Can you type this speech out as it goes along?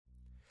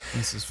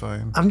This is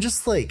fine. I'm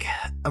just like,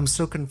 I'm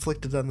so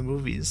conflicted on the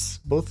movies,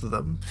 both of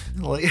them.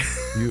 Like,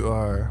 You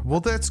are. Well,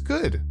 that's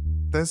good.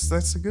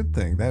 That's a good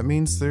thing. That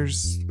means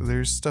there's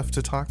stuff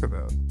to talk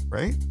about,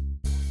 right?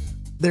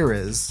 there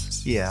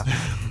is, yeah,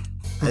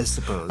 I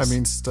suppose. I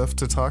mean, stuff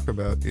to talk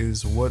about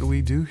is what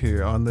we do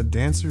here on the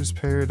Dancer's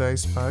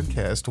Paradise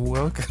podcast.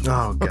 Welcome.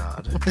 oh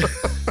god,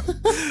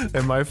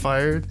 Am I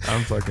fired?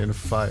 I'm fucking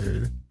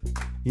fired.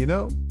 You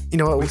know? you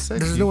know what? We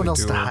said There's you no one would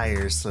else do to it.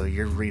 hire, so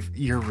you're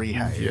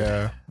rehired.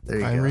 Yeah. there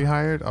you I'm go.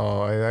 rehired?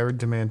 Oh, I would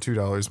demand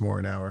 $2 more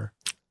an hour.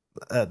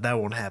 That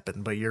won't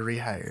happen, but you're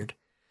rehired.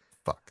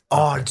 Fuck.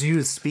 Oh, Okay.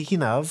 dude!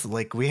 Speaking of,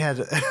 like, we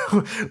had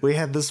we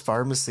had this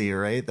pharmacy,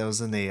 right? That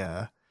was in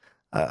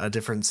a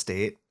different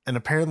state, and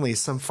apparently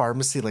some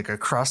pharmacy like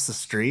across the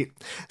street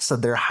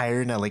said they're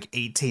hiring at like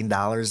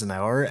 $18 an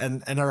hour,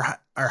 and our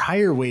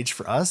higher wage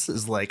for us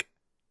is like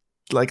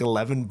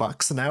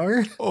 $11 an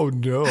hour. Oh,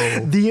 no.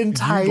 The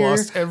entire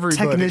lost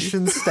everybody.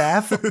 technician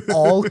staff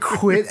all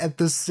quit at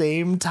the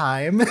same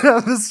time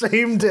on the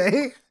same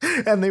day,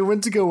 and they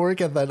went to go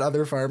work at that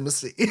other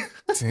pharmacy.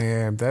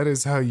 Damn, that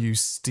is how you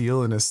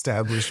steal an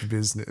established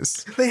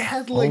business. They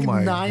had like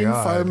my 9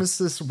 God.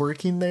 pharmacists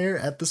working there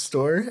at the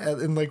store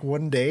in like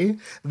one day.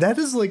 That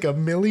is like $1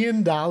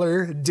 million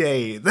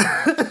day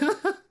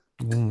Oh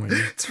my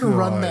to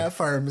run God. that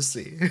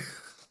pharmacy.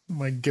 Oh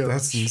my gosh.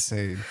 That's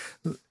insane.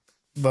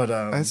 But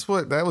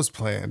That was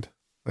planned.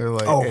 They're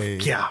like, oh hey,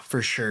 yeah,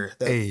 for sure.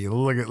 hey,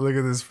 look at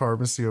this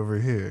pharmacy over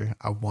here.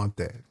 I want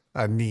that.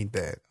 I need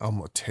that. I'm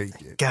gonna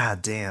take it.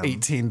 God damn.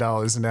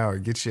 $18 an hour.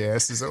 Get your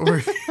asses over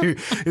here.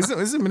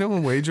 Isn't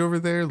minimum wage over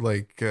there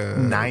like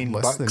 $9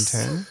 less than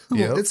 10? Well,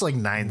 Yep. it's like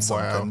 9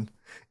 something.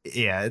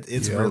 Yeah,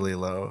 it's Yep. really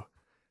low.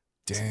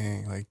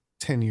 Dang, like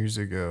 10 years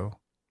ago.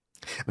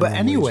 But minimum wage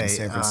anyway, in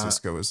San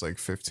Francisco was like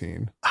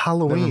 15.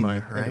 Halloween,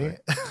 mind. right? Anyway.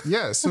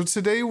 Yeah, so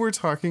today we're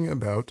talking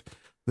about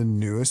the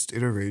newest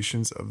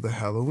iterations of the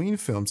Halloween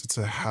films. It's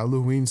a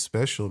Halloween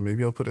special.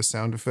 Maybe I'll put a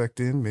sound effect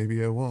in.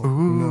 Maybe I won't.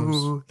 Who knows?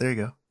 Ooh, there you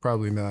go.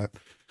 Probably not.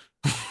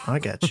 I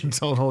got you.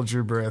 Don't hold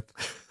your breath.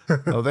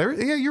 Oh, there.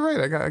 Yeah, you're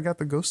right. I got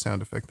the ghost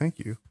sound effect. Thank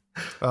you.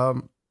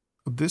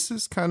 This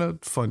is kind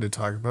of fun to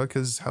talk about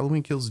because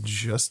Halloween Kills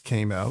just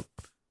came out.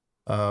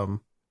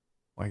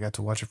 I got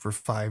to watch it for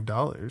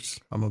 $5.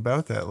 I'm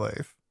about that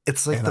life.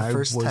 It's like And the I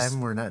first was- time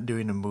we're not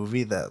doing a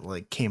movie that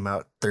like came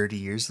out 30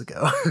 years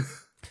ago.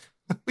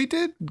 We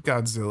did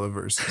Godzilla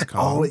versus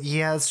Kong. Oh,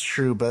 yeah, it's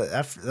true. But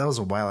that was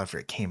a while after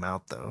it came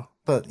out, though.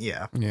 But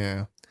yeah.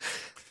 Yeah.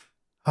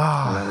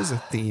 Well, that was a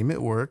theme.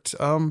 It worked.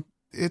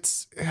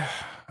 It's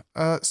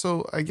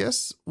so I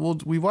guess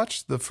we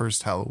watched the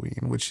first Halloween,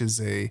 which is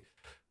a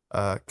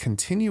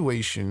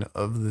continuation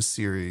of the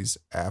series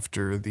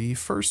after the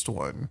first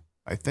one,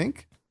 I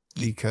think.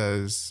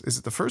 Because is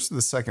it the first or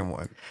the second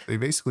one? They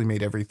basically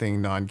made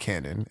everything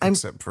non-canon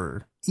except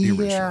for the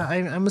original. Yeah,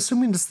 I'm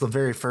assuming it's the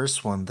very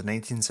first one, the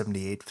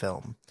 1978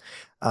 film.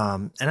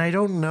 And I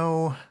don't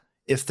know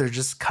if they're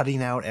just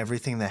cutting out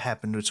everything that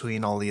happened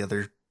between all the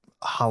other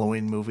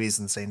Halloween movies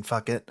and saying,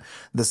 fuck it,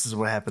 this is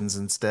what happens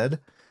instead.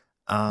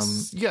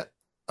 Yeah.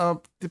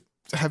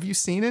 Have you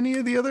seen any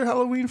of the other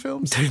Halloween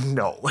films?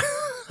 No.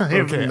 I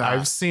have Okay, not.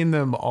 I've seen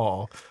them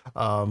all.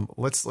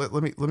 Let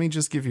me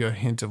just give you a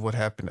hint of what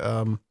happened.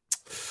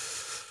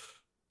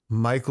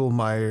 Michael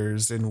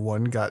Myers in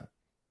one got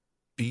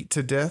beat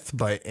to death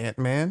by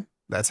Ant-Man.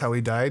 That's how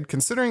he died.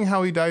 Considering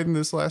how he died in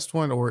this last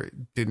one, or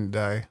didn't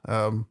die,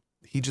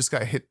 he just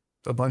got hit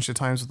a bunch of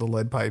times with a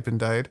lead pipe and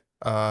died.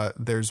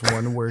 There's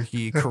one where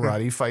he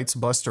karate fights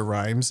Busta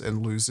Rhymes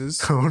and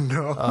loses. Oh,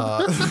 no.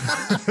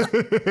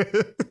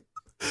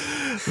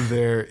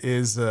 There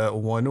is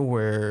one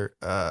where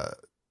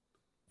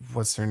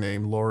what's her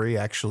name, Lori,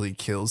 actually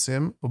kills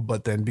him,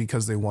 but then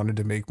because they wanted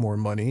to make more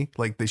money,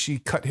 she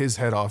cut his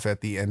head off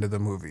at the end of the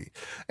movie.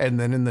 And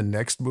then in the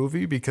next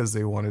movie, because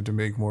they wanted to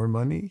make more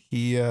money,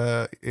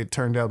 it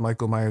turned out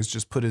Michael Myers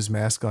just put his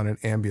mask on an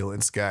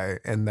ambulance guy,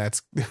 and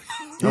that's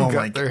Oh got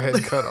my their God.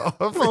 head cut off.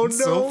 Oh,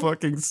 It's so no.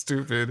 fucking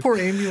stupid. Poor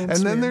ambulance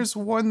And then man. there's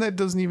one that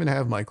doesn't even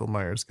have Michael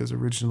Myers, because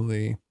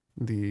originally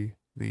the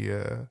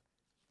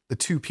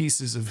two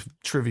pieces of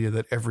trivia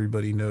that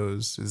everybody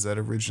knows is that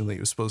originally it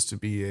was supposed to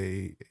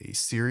be a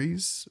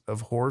series of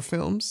horror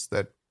films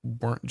that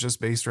weren't just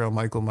based around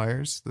Michael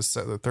Myers.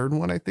 The third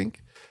one, I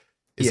think,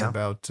 is Yeah.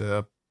 about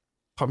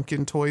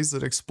pumpkin toys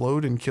that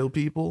explode and kill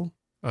people.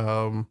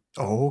 And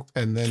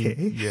then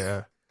Okay.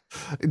 yeah.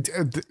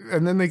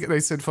 And then they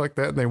said fuck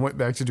that, and they went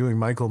back to doing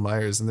Michael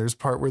Myers. And there's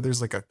part where there's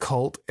like a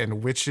cult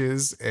and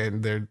witches,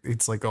 and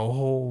it's like a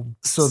whole.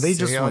 So they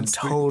just went seance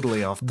thing.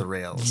 totally off the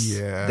rails.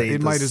 Yeah, They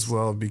it might just- as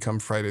well have become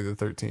Friday the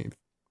 13th.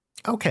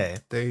 Okay.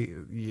 They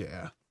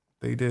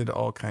did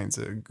all kinds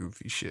of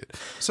goofy shit.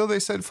 So they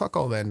said fuck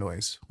all that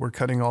noise. We're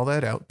cutting all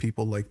that out.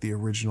 People like the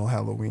original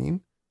Halloween,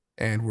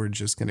 and we're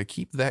just gonna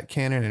keep that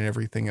canon, and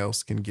everything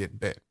else can get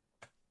bent.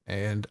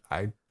 And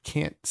I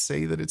can't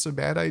say that it's a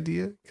bad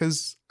idea,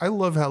 because I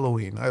love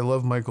Halloween. I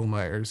love Michael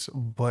Myers,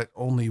 but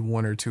only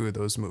one or two of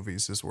those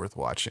movies is worth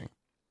watching.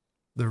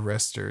 The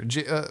rest are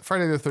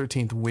Friday the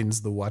 13th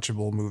wins the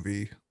watchable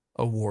movie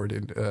award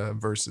in,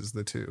 versus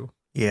the two.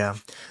 Yeah.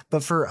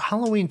 But for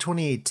Halloween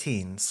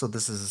 2018, so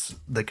this is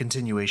the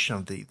continuation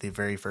of the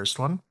very first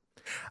one.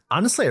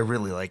 Honestly, I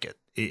really like it.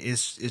 It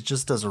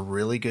just does a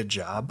really good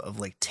job of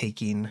like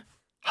taking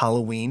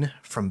Halloween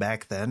from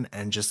back then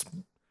and just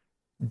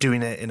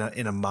doing it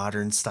in a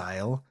modern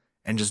style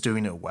and just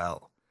doing it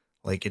well.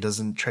 Like it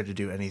doesn't try to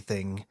do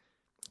anything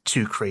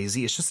too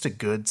crazy. It's just a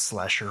good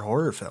slasher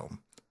horror film.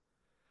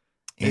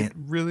 It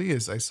really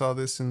is. I saw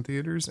this in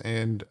theaters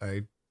and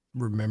I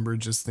remember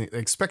just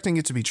expecting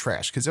it to be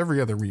trash because every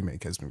other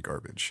remake has been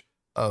garbage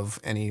of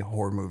any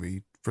horror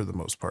movie for the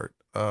most part.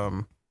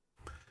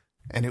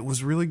 And it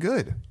was really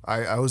good.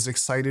 I was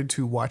excited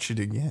to watch it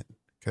again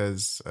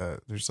because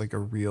there's like a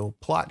real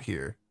plot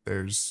here.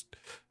 There's,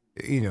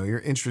 you're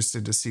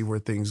interested to see where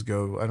things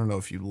go. I don't know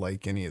if you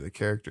like any of the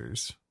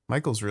characters.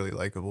 Michael's really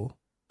likable.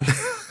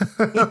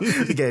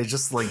 The guy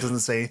just like doesn't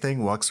say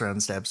anything, walks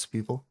around, stabs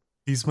people.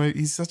 He's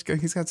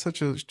got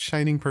such a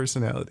shining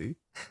personality.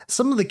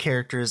 Some of the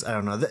characters, I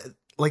don't know.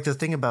 Like the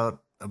thing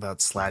about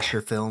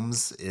slasher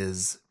films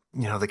is,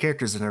 the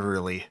characters are never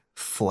really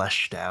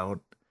fleshed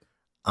out.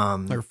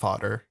 They're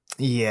fodder.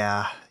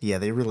 Yeah,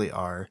 they really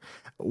are.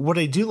 What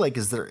I do like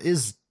is there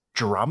is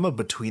drama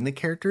between the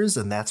characters,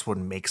 and that's what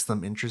makes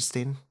them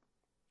interesting.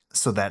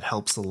 So that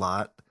helps a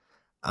lot.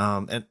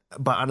 But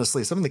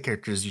honestly, some of the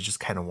characters you just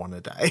kind of want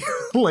to die.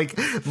 Like,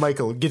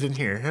 Michael, get in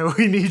here.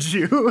 We need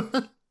you.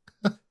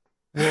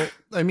 Well,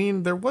 I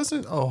mean, there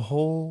wasn't a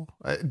whole.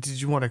 Did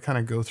you want to kind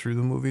of go through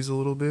the movies a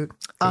little bit?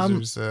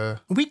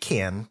 We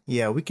can.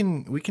 Yeah, we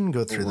can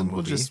go through the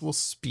movie. We'll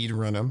speed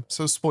run them.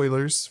 So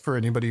spoilers for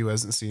anybody who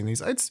hasn't seen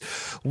these.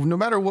 No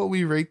matter what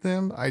we rate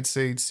them, I'd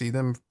say see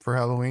them for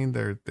Halloween.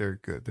 They're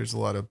good. There's a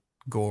lot of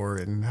gore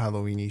and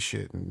Halloweeny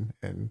shit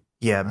and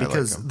yeah,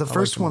 because the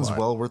first one's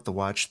well worth the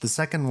watch. The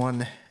second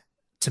one,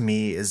 to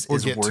me, is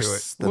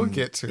worse. We'll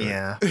get to it.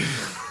 Yeah.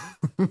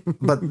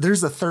 But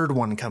there's a third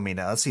one coming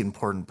out. That's the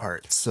important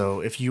part.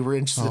 So if you were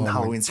interested in the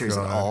Halloween series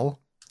at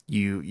all,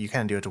 you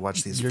kind of do have to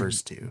watch these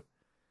first two.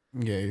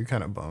 Yeah, you're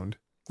kind of boned.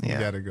 Yeah. You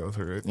got to go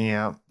through it.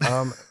 Yeah.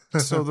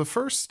 So the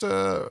first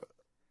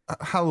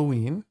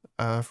Halloween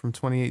from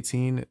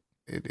 2018,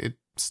 it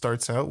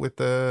starts out with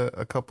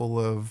a couple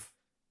of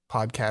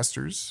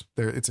podcasters.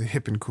 It's a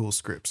hip and cool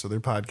script, so they're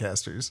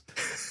podcasters,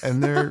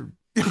 and they're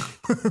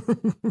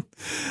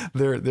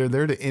they're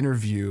there to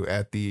interview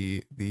at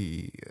the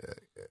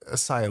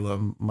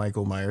asylum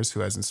Michael Myers, who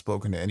hasn't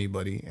spoken to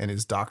anybody, and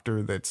his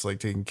doctor that's like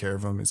taking care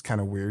of him is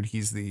kind of weird.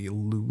 He's the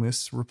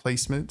Loomis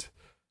replacement.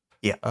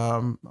 Yeah.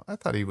 I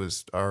thought he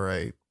was all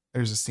right.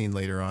 There's a scene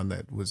later on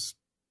that was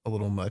a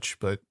little much,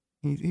 but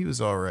he was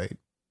all right.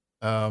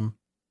 And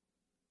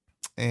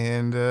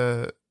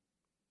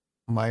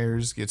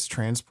Myers gets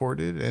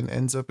transported and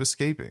ends up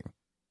escaping.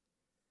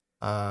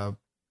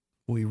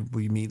 We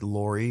meet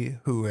Laurie,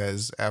 who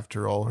has,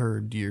 after all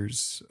her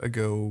years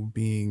ago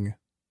being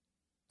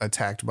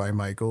attacked by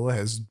Michael,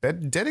 has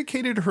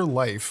dedicated her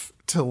life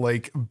to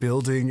like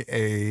building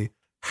a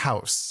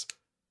house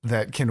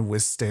that can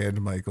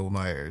withstand Michael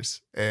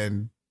Myers.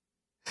 And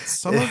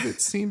some of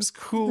it seems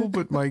cool,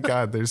 but my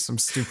God, there's some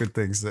stupid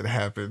things that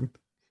happen.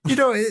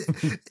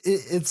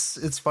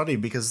 It's funny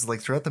because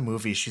like throughout the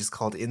movie, she's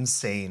called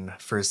insane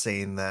for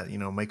saying that,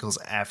 Michael's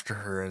after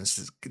her, and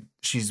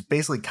she's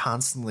basically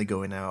constantly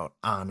going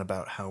on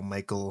about how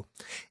Michael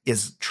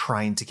is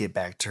trying to get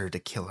back to her to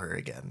kill her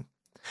again.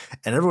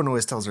 And everyone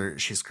always tells her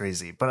she's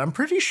crazy, but I'm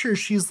pretty sure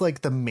she's like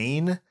the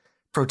main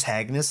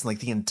protagonist in like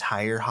the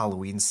entire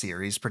Halloween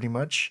series, pretty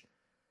much.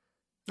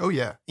 Oh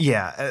yeah.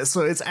 Yeah.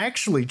 So it's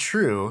actually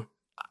true.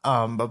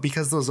 But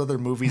because those other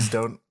movies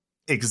don't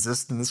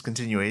exist in this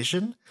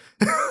continuation,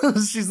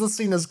 she's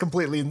seen as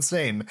completely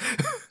insane.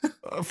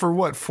 For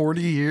what,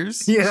 40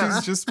 years? Yeah.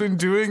 She's just been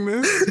doing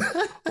this?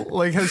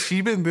 Like, has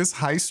she been this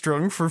high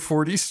strung for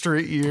 40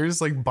 straight years,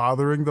 like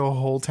bothering the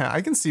whole town?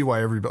 I can see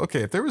why everybody.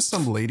 Okay, if there was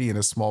some lady in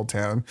a small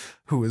town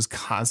who was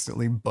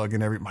constantly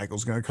bugging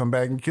Michael's going to come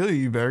back and kill you,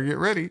 you better get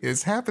ready.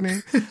 It's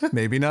happening.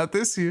 Maybe not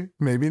this year.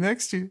 Maybe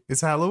next year.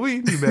 It's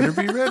Halloween. You better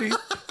be ready.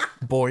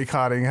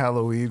 Boycotting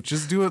Halloween,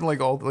 just doing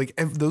like all like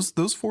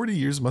those 40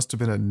 years must have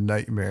been a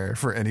nightmare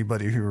for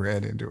anybody who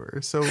ran into her.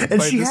 So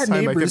and she had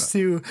neighbors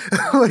too.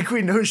 Like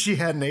we know she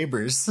had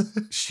neighbors.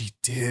 She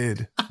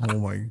did. Oh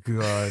my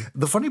God.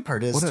 The funny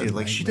part is too,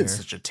 like she did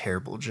such a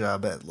terrible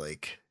job at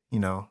like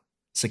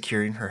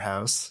securing her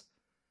house.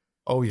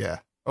 Oh yeah.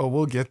 Oh,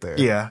 we'll get there.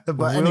 Yeah, but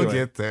we'll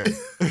get there.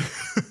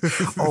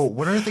 Oh,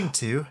 one other thing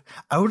too,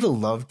 I would have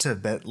loved to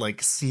bet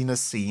like seen a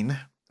scene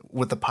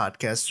with the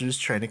podcasters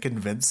trying to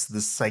convince the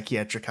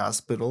psychiatric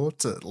hospital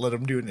to let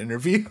them do an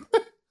interview.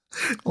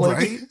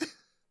 Right?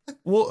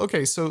 Well,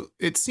 okay, so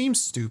it seems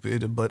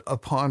stupid, but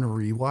upon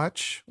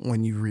rewatch,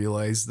 when you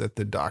realize that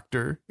the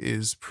doctor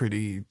is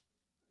pretty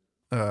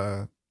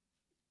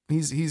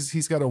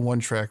he's got a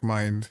one-track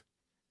mind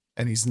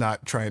and he's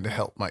not trying to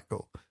help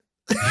Michael.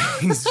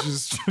 He's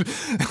just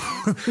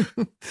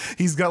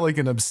he's got like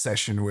an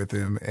obsession with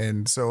him.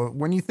 And so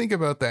when you think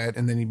about that,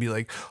 and then you'd be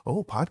like,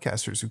 oh,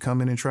 podcasters who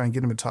come in and try and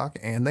get him to talk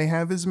and they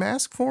have his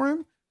mask for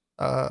him,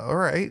 all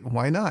right,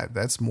 why not?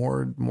 That's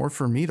more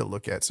for me to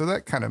look at. So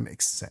that kind of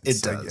makes sense.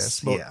 It does, I guess.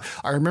 But yeah.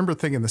 I remember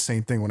thinking the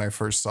same thing when I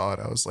first saw it.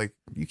 I was like,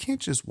 you can't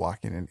just walk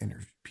in and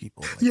interview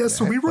people. Like Yeah, that.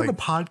 so we run like, a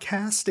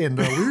podcast, and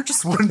we were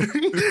just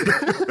wondering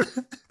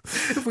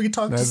if we could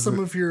talk to some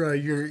of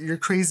your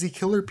crazy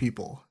killer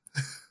people.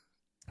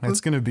 That's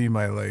going to be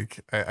my, like,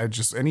 I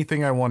just,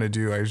 anything I want to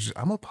do,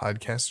 I'm a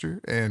podcaster,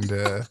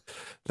 and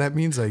that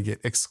means I get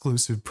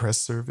exclusive press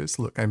service.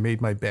 Look, I made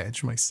my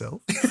badge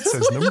myself. It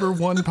says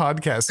 #1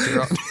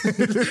 podcaster on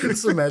it.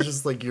 Just imagine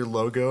it's like your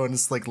logo, and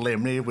it's like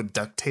laminated with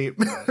duct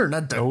tape, or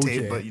not duct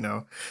tape, but you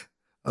know,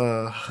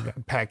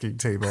 got packing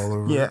tape all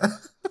over. Yeah.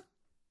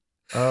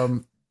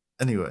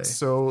 Anyway,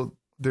 so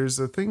there's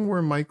a thing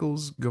where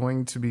Michael's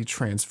going to be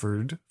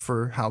transferred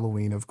for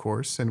Halloween, of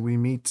course, and we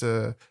meet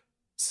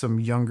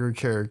some younger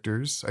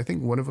characters. I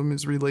think one of them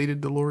is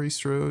related to Laurie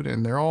Strode,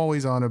 and they're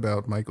always on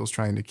about Michael's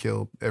trying to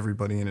kill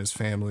everybody in his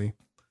family.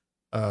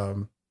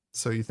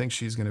 So you think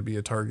she's going to be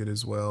a target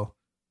as well.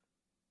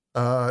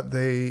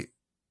 They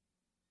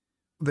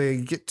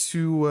get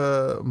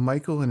to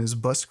Michael and his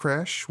bus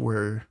crash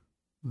where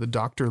the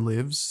doctor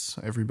lives.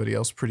 Everybody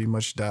else pretty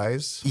much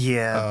dies.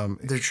 yeah,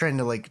 they're trying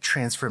to like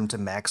transfer him to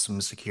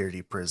maximum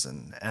security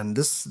prison, and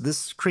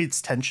this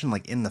creates tension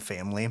like in the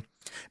family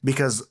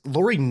because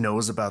Laurie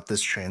knows about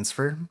this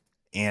transfer,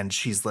 and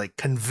she's like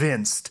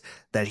convinced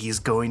that he's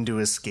going to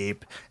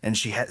escape, and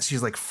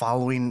she's like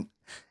following.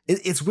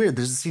 It's weird.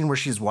 There's a scene where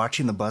she's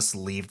watching the bus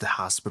leave the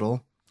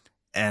hospital,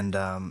 and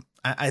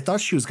I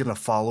thought she was gonna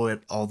follow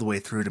it all the way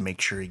through to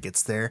make sure he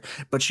gets there,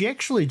 but she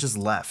actually just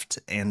left,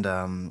 and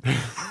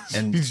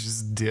She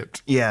just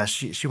dipped. yeah,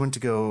 she went to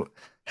go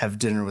have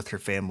dinner with her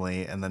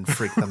family and then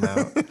freak them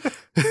out.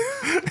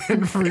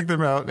 And freak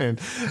them out and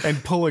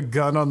pull a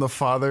gun on the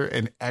father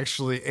and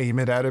actually aim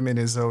it at him in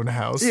his own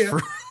house. Yeah.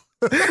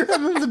 And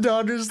then the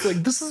daughter's like,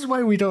 "This is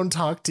why we don't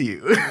talk to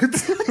you."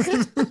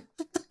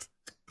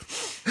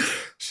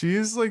 She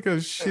is like a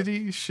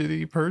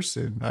shitty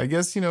person. I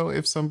guess, you know,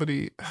 if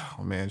somebody,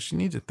 oh man, she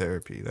needed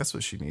therapy. That's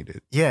what she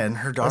needed. Yeah, and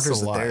her That's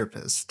daughter's a a lot.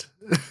 therapist.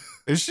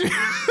 Is she?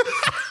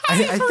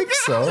 I think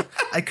so.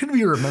 I could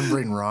be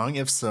remembering wrong.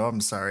 If so,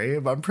 I'm sorry.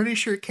 But I'm pretty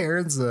sure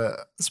Karen's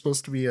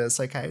supposed to be a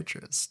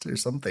psychiatrist or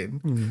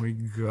something. Oh my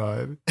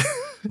God.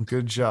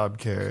 Good job,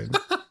 Karen.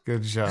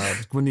 Good job.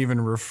 Wouldn't even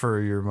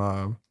refer your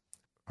mom.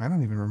 I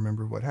don't even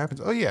remember what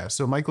happens. Oh yeah.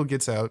 So Michael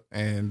gets out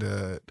and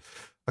a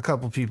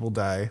couple people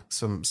die,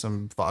 some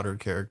fodder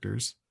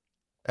characters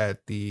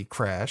at the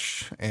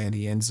crash, and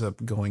he ends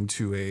up going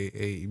to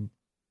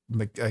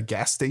a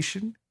gas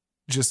station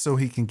just so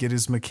he can get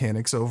his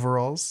mechanics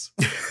overalls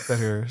that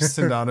are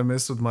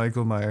synonymous with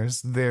Michael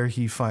Myers. There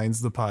he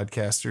finds the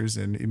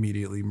podcasters and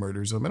immediately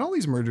murders them. And all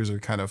these murders are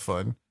kind of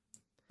fun.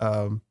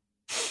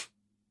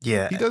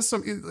 Yeah. He does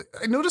some.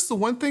 I noticed the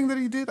one thing that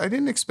he did. I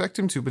didn't expect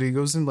him to, but he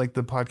goes in like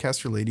the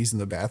podcaster ladies in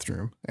the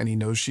bathroom, and he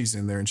knows she's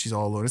in there, and she's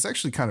all alone. It's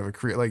actually kind of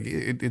a like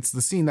it's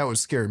the scene that would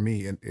scare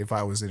me, and if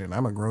I was in it,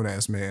 I'm a grown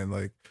ass man.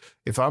 Like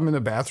if I'm in a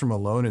bathroom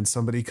alone and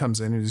somebody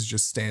comes in and is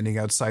just standing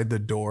outside the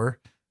door,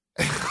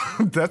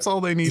 that's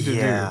all they need to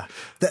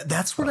do.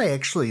 That's what I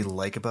actually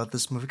like about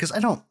this movie, because I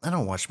don't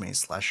watch many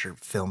slasher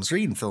films or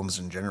even films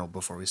in general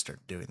before we start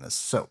doing this.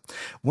 So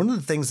one of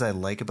the things I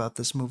like about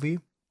this movie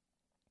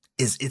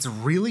is it's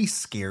really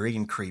scary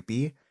and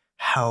creepy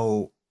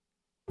how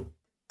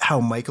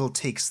Michael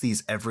takes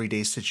these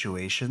everyday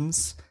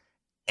situations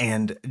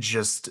and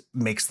just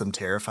makes them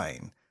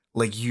terrifying.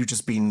 Like you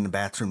just being in the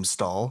bathroom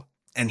stall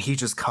and he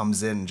just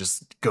comes in and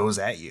just goes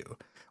at you.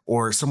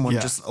 Or someone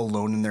just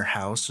alone in their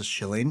house just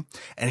chilling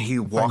and he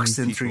walks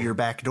in through your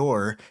back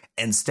door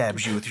and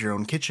stabs you with your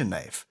own kitchen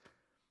knife.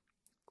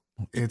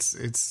 It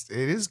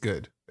is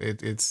good.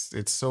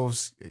 It's so,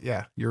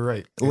 yeah, you're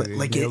right.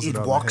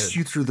 It walks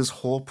you through this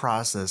whole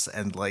process,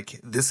 and like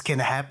this can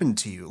happen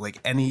to you.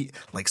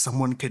 Like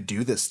someone could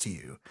do this to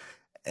you.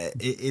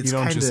 You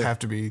don't just have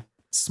to be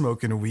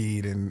smoking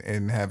weed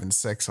and having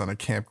sex on a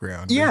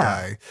campground.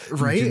 Yeah,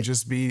 right. You can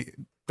just be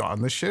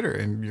on the shitter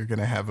and you're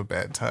gonna have a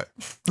bad time.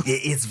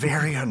 It's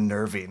very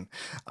unnerving.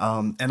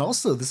 And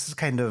also this is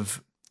kind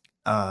of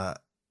a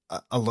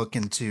look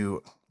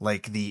into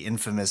like the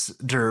infamous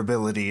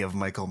durability of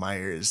Michael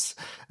Myers,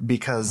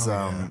 because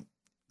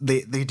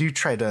they do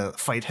try to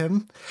fight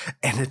him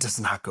and it does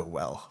not go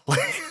well.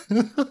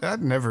 That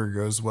never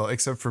goes well,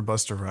 except for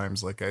Busta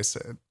Rhymes, like I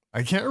said.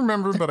 I can't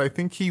remember, but I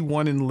think he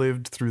won and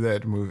lived through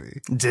that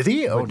movie. Did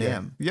he? Oh,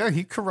 damn. Yeah,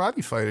 he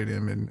karate fighted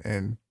him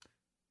and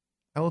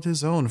held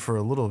his own for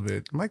a little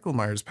bit. Michael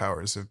Myers'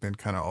 powers have been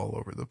kind of all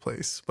over the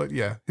place. But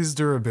yeah, his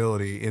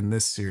durability in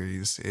this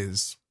series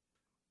is,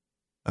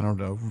 I don't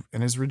know.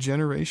 And his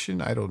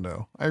regeneration, I don't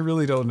know. I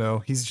really don't know.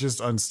 He's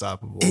just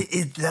unstoppable.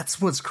 That's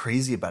what's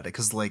crazy about it.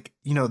 Because like,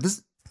 you know,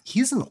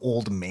 he's an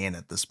old man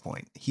at this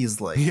point.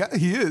 He's like, yeah,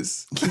 he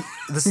is.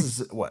 This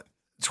is what,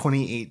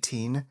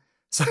 2018?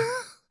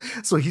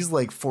 So he's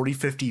like 40,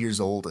 50 years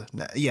old.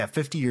 Yeah,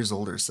 50 years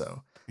old or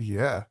so.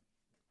 Yeah.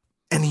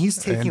 And he's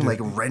taking like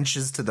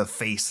wrenches to the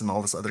face and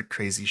all this other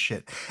crazy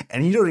shit.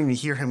 And you don't even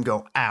hear him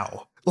go,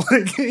 ow.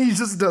 Like he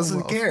just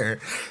doesn't care.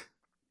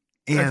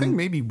 I think And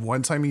maybe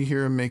one time you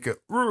hear him make a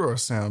 "rrr"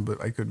 sound,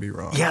 but I could be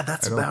wrong. yeah,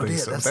 that's I don't about think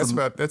it.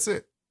 so. That's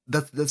it.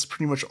 That's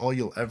pretty much all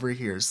you'll ever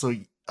hear. So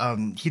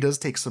he does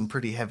take some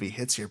pretty heavy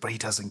hits here, but he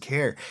doesn't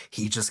care.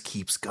 He just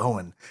keeps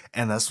going.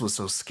 And that's what's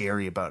so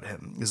scary about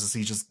him, is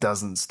he just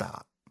doesn't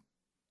stop.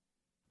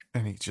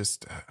 And he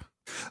just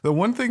the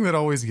one thing that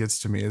always gets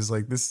to me is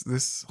like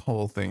this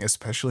whole thing,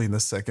 especially in the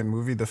second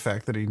movie, the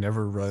fact that he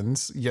never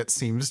runs yet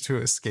seems to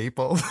escape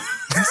all the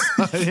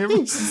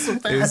time So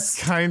is fast.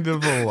 kind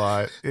of a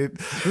lot.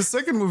 The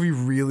second movie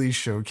really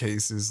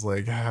showcases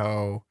like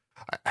how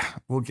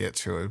we'll get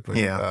to it, but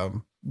Yeah.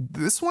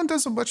 this one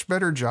does a much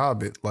better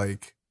job at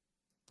like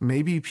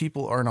maybe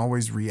people aren't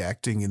always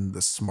reacting in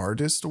the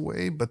smartest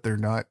way, but they're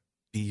not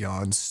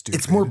beyond stupid.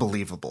 It's more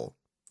believable.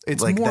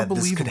 It's like more that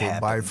this could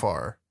believable by happen.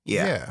 far.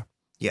 Yeah. Yeah.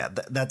 Yeah,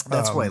 that's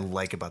what I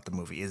like about the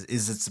movie is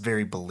it's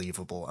very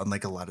believable,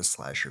 unlike a lot of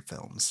slasher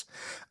films.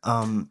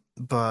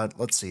 But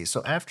let's see.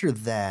 So after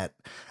that,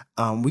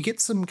 we get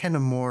some kind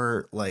of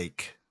more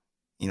like,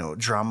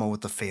 drama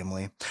with the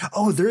family.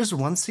 Oh, there's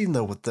one scene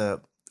though with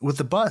the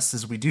bus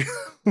as we do.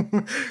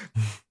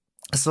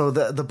 So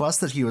the bus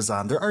that he was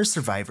on, there are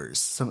survivors.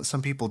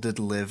 Some people did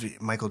live.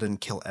 Michael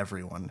didn't kill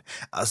everyone.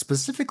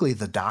 Specifically,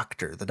 the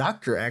doctor. The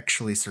doctor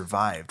actually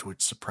survived,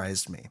 which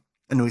surprised me.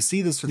 And we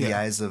see this through the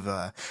eyes of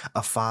a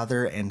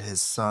father and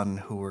his son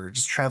who were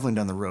just traveling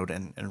down the road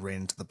and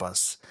ran into the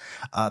bus.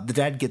 The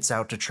dad gets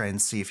out to try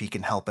and see if he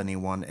can help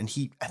anyone, and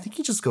I think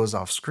he just goes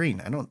off screen.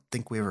 I don't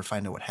think we ever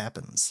find out what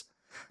happens.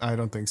 I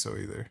don't think so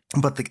either.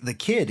 But the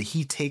kid,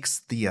 he takes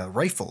the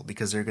rifle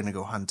because they're going to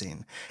go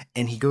hunting,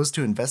 and he goes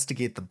to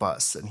investigate the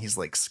bus, and he's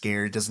like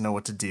scared, doesn't know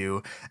what to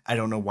do. I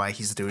don't know why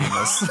he's doing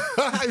this.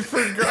 I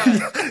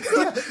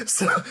forgot.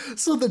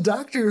 So the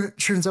doctor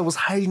turns out was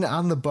hiding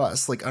on the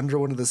bus, like under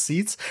one of the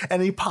seats,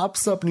 and he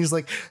pops up and he's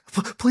like,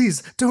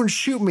 "Please don't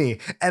shoot me!"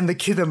 And the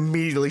kid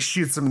immediately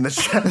shoots him in the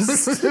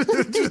chest.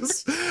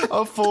 Just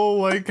a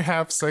full like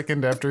half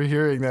second after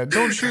hearing that.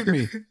 Don't shoot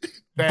me.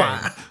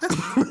 Bang.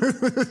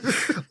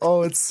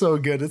 Oh, it's so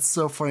good. It's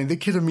so funny. The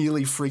kid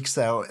immediately freaks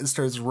out and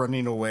starts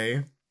running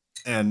away.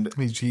 And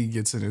he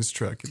gets in his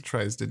truck and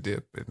tries to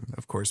dip, and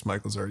of course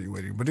Michael's already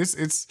waiting. But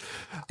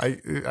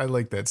I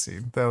like that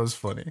scene. That was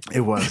funny.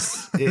 It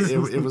was.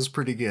 It was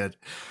pretty good.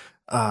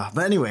 But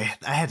anyway,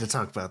 I had to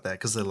talk about that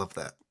because I love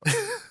that.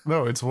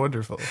 No, it's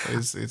wonderful.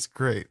 It's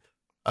great.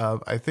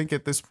 I think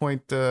at this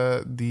point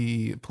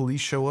the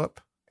police show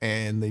up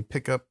and they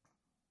pick up.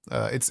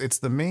 It's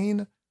the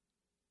main.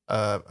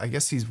 I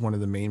guess he's one of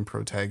the main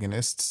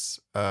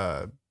protagonists.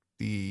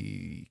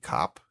 The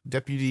cop,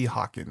 Deputy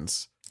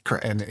Hawkins.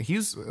 Correct. And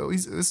he's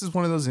this is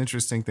one of those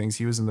interesting things.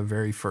 He was in the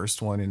very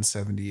first one in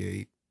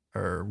 78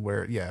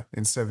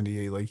 in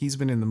 78. Like he's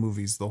been in the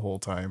movies the whole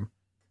time.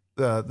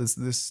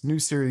 This new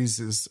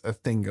series is a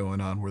thing going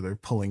on where they're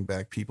pulling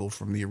back people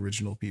from the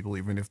original people,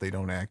 even if they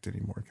don't act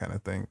anymore, kind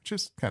of thing.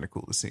 Just kind of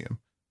cool to see him.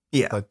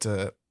 Yeah.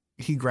 But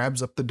he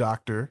grabs up the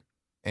doctor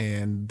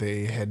and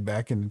they head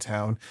back into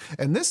town.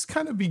 And this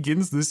kind of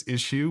begins this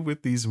issue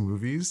with these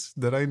movies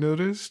that I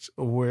noticed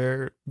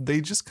where they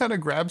just kind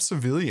of grab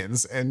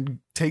civilians and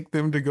take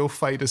them to go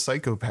fight a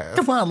psychopath.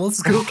 Come on,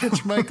 let's go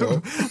catch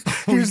Michael.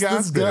 Here's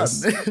this gun.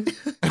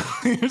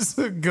 Here's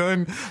the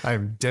gun.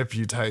 I'm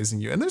deputizing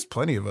you. And there's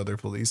plenty of other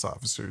police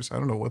officers. I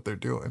don't know what they're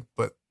doing,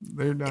 but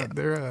they're not.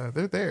 Yeah.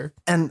 They're there.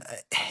 And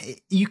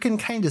you can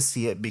kind of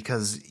see it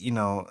because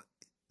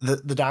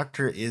the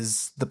doctor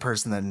is the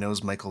person that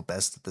knows Michael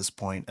best at this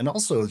point, and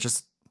also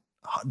just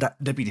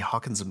Deputy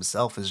Hawkins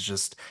himself is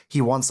just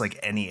he wants like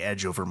any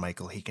edge over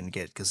Michael he can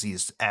get because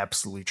he's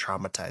absolutely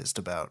traumatized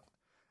about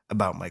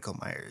Michael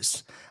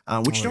Myers,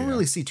 which you don't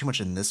really see too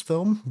much in this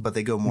film, but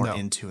they go more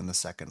into in the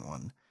second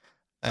one.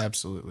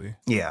 Absolutely.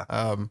 Yeah.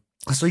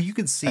 So you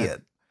could see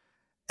it.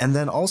 And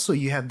then also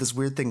you have this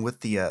weird thing with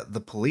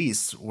the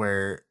police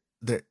where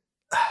they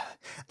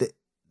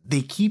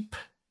keep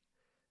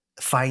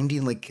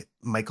finding like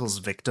Michael's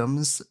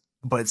victims,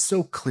 but it's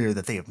so clear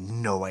that they have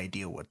no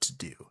idea what to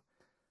do.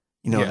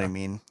 You know what I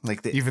mean?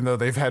 Like even though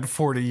they've had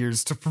 40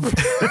 years to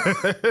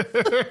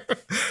prepare.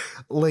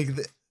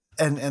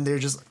 And they're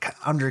just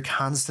under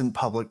constant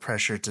public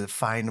pressure to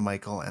find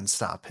Michael and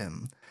stop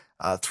him.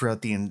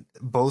 Throughout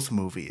both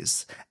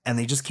movies, and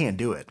they just can't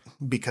do it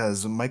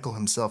because Michael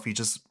himself, he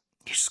just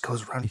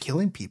goes around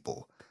killing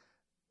people.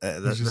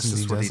 That's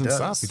just what he does.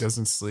 Stop. He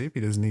doesn't sleep.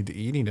 He doesn't need to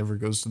eat. He never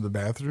goes to the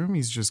bathroom.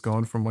 He's just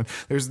going from one.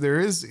 There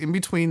is in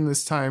between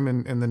this time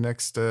and the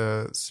next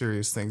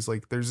serious things.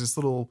 Like there's this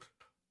little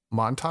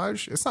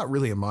montage. It's not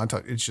really a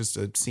montage. It's just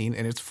a scene,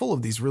 and it's full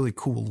of these really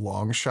cool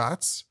long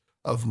shots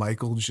of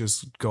Michael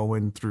just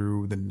going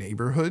through the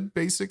neighborhood,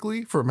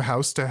 basically from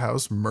house to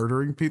house,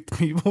 murdering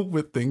people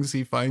with things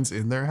he finds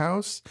in their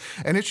house.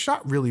 And it's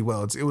shot really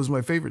well. It was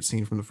my favorite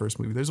scene from the first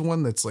movie. There's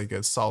one that's like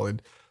a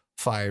solid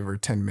 5 or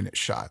 10 minute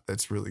shot.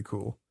 That's really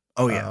cool.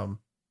 Oh yeah.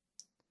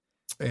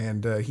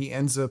 And he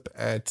ends up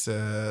at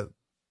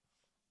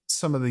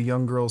some of the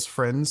young girl's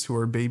friends who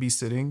are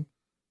babysitting.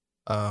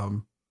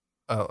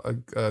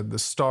 the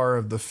star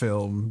of the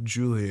film,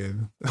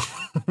 Julian.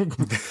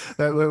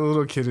 That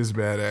little kid is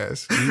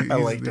badass. I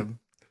liked him.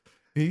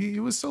 He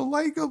was so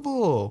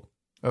likable.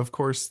 Of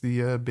course, the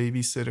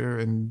babysitter,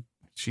 and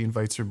she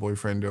invites her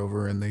boyfriend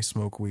over, and they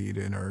smoke weed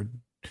and are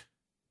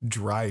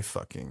dry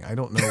fucking. I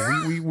don't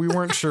know. We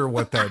weren't sure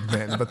what that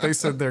meant, but they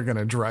said they're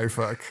gonna dry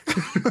fuck.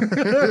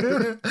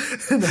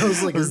 And I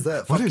was like, "Is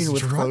that What fucking is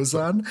with dry clothes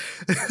on?"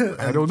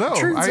 I don't know.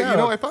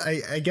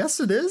 I guess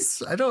it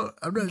is.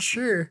 I'm not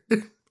sure.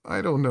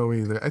 I don't know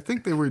either. I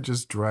think they were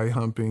just dry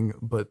humping,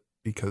 but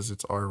because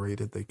it's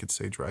R-rated, they could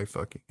say dry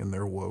fucking, and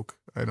they're woke.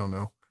 I don't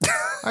know.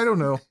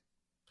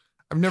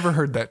 I've never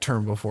heard that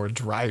term before.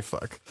 Dry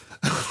fuck.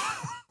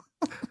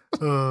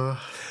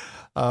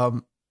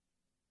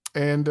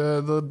 And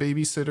the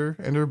babysitter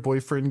and her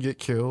boyfriend get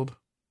killed.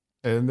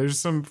 And there's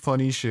some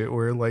funny shit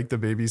where like the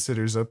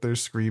babysitter's up there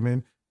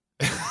screaming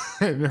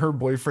and her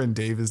boyfriend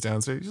Dave is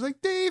downstairs. He's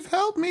like, "Dave,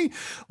 help me."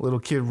 Little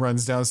kid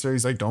runs downstairs.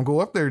 He's like, "Don't go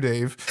up there,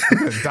 Dave. You're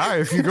gonna die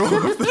if you go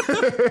up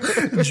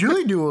there."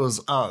 Julie knew what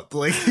was up.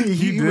 Like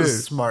he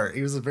was smart.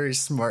 He was a very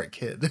smart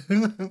kid.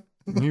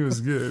 He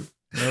was good.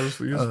 He was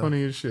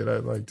funny as shit. I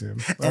liked him.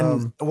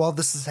 And while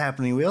this is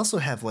happening, we also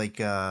have like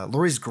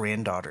Laurie's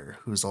granddaughter,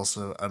 who's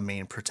also a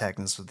main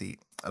protagonist of the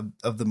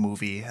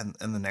movie and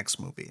the next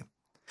movie.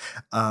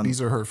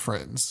 These are her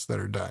friends that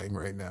are dying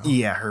right now.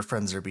 Yeah, her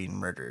friends are being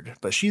murdered,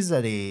 but she's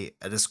at a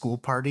school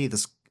party,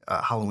 this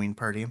Halloween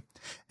party,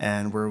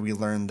 and where we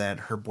learn that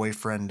her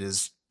boyfriend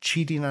is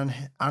cheating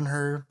on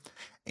her,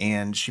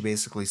 and she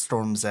basically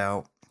storms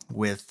out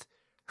with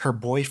her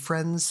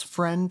boyfriend's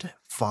friend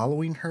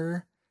following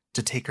her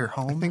to take her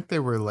home. I think they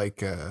were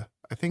like, I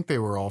think they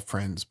were all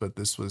friends, but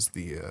this was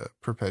the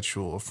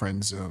perpetual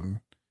friend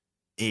zone.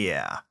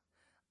 Yeah.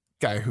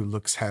 Guy who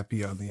looks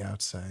happy on the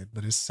outside,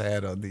 but is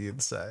sad on the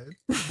inside.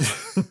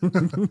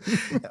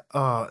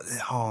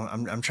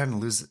 I'm trying to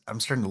lose it. I'm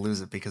starting to lose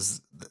it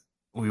because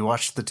we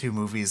watched the two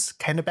movies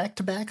kind of back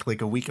to back,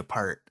 like a week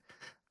apart.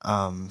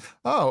 Well,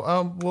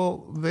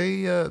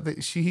 they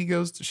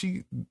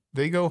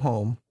go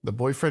home. The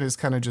boyfriend is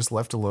kind of just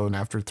left alone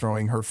after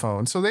throwing her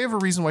phone. So they have a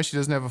reason why she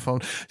doesn't have a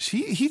phone.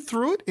 He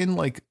threw it in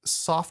like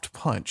soft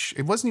punch.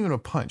 It wasn't even a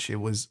punch. It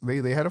was,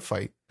 they had a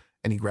fight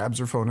and he grabs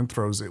her phone and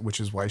throws it,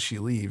 which is why she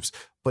leaves.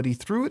 But he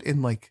threw it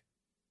in like,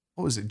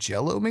 what was it?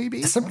 Jello,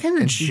 maybe some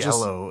kind of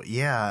Jello.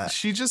 Yeah.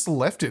 She just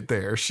left it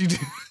there. She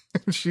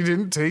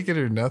didn't take it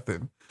or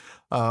nothing.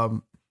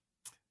 And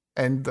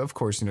of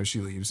course, she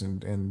leaves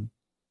and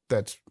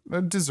that's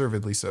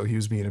deservedly so. He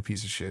was being a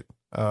piece of shit.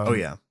 Oh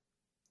yeah.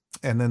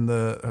 And then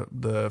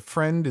the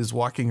friend is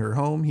walking her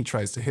home. He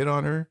tries to hit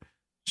on her.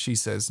 She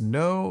says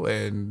no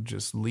and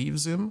just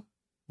leaves him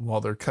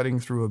while they're cutting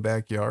through a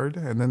backyard.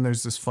 And then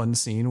there's this fun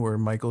scene where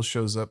Michael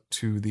shows up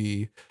to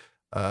the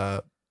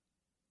what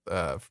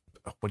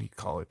do you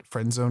call it?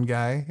 Friend zone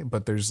guy.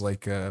 But there's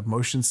like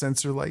motion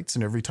sensor lights,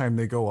 and every time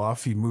they go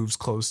off, he moves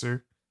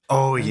closer.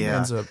 Oh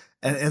yeah.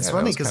 And it's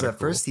funny because at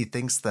first he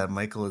thinks that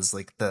Michael is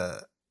like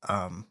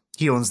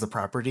he owns the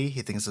property.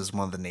 He thinks it's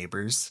one of the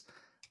neighbors.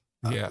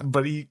 Yeah.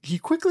 But he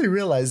quickly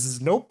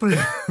realizes, nope,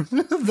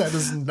 that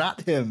is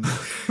not him.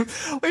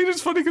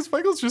 It's funny because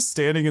Michael's just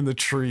standing in the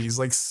trees,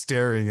 like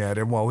staring at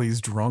him while he's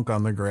drunk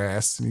on the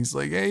grass. And he's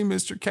like, "Hey,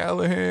 Mr.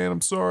 Callahan,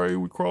 I'm sorry.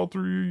 We crawled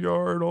through your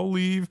yard. I'll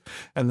leave."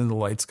 And then the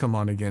lights come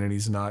on again and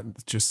he's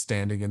not, just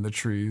standing in the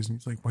trees. And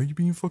he's like, "Why are you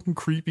being fucking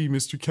creepy,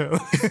 Mr.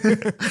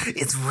 Callahan?"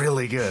 It's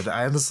really good.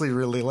 I honestly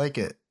really like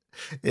it.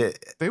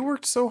 They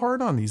worked so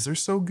hard on these. They're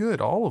so good.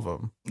 All of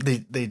them. They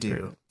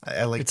do.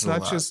 I like it. It's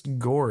not just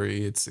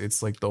gory.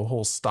 It's like the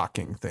whole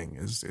stalking thing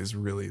is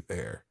really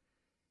there.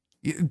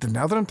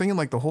 Now that I'm thinking,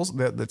 like the whole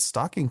that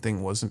stalking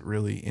thing wasn't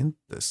really in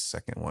this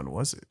second one,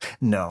 was it?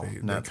 No,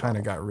 they kind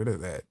of got rid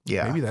of that.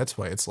 Yeah, maybe that's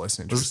why it's less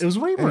interesting. It was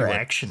way more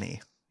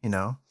actiony,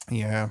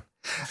 Yeah.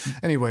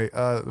 Anyway,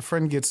 the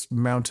friend gets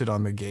mounted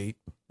on the gate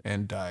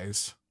and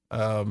dies.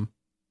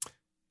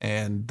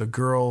 And the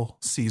girl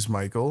sees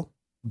Michael,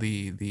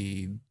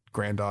 the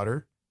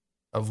granddaughter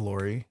of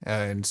Laurie,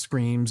 and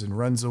screams and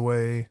runs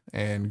away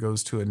and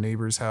goes to a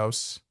neighbor's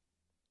house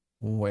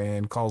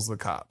and calls the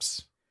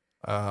cops.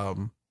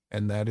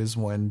 And that is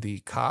when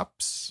the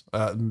cops,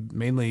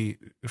 mainly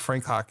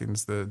Frank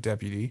Hawkins, the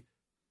deputy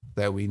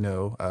that we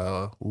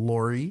know,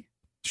 Laurie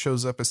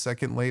shows up a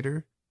second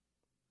later,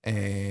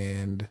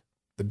 and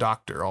the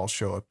doctor all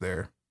show up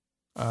there.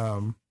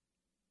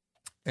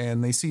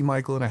 And they see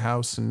Michael in a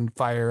house and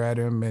fire at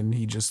him, and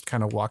he just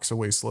kind of walks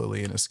away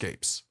slowly and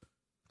escapes.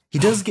 He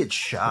does get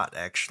shot,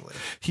 actually.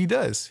 He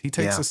does. He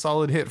takes a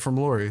solid hit from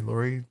Laurie.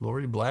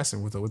 Laurie blasts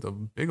him with a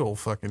big old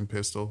fucking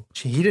pistol.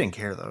 He didn't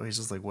care though. He's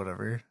just like,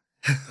 whatever.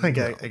 I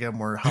got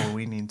more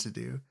Halloweening to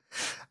do.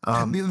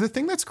 The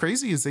thing that's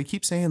crazy is they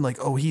keep saying like,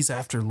 "Oh, he's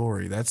after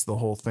Laurie." That's the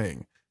whole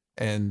thing,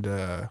 and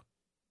they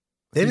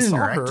didn't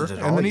interact at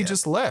all. And then he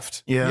just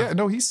left. Yeah.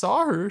 No, he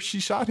saw her. She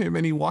shot him,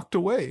 and he walked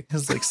away. He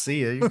was like,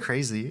 "See ya, you're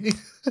crazy.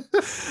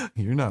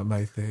 You're not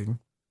my thing."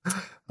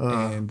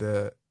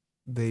 And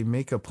they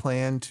make a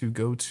plan to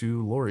go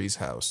to Laurie's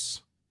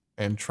house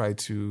and try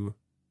to.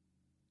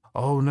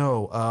 Oh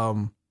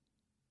no.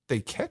 they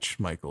catch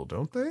Michael,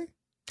 don't they?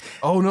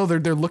 Oh no,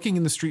 they're looking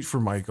in the street for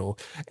Michael,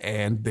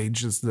 and they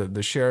just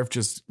the sheriff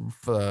just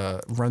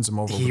runs him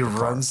over. He with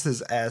the runs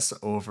his ass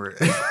over.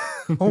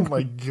 Oh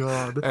my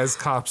god, as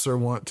cops are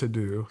wont to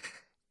do,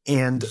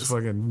 and just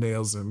fucking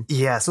nails him.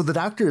 Yeah, so the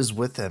doctor is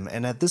with him,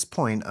 and at this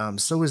point,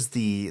 so is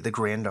the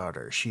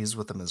granddaughter. She's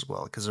with him as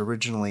well, because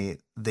originally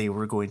they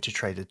were going to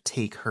try to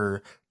take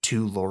her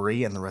to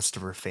Lori and the rest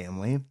of her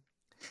family,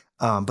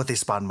 but they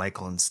spot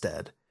Michael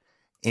instead,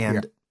 and.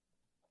 Yeah.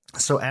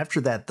 So after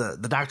that, the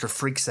doctor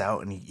freaks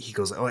out and he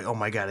goes, oh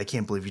my God, I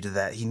can't believe you did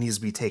that. He needs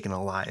to be taken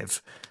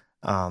alive.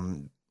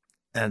 And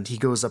he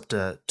goes up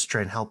to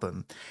try and help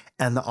him.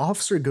 And the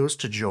officer goes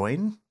to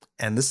join.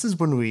 And this is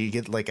when we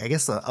get, like, I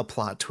guess a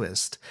plot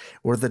twist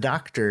where the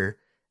doctor,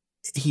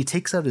 he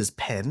takes out his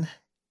pen,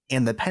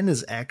 and the pen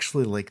is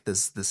actually like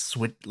this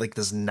switch, like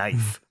this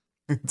knife.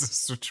 It's a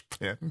switch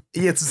pen.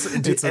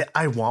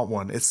 I want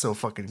one. It's so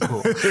fucking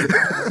cool.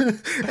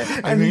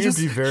 I mean, it'd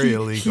be very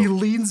illegal. He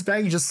leans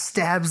back, he just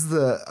stabs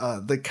the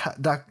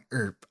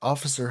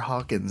Officer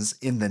Hawkins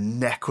in the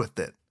neck with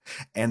it.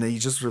 And he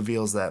just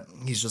reveals that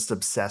he's just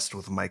obsessed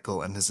with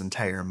Michael and his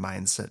entire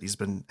mindset.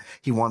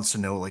 He wants to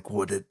know, like,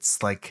 what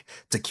it's like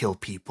to kill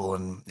people,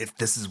 and if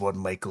this is what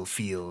Michael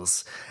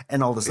feels,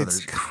 and all this other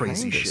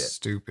crazy shit.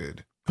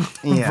 Stupid.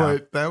 Yeah.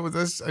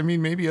 But I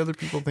mean, maybe other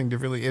people think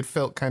differently. It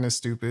felt kind of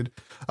stupid.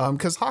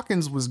 Because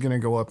Hawkins was going to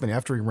go up, and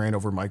after he ran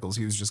over Michaels,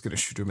 he was just going to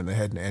shoot him in the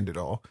head and end it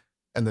all.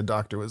 And the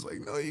doctor was like,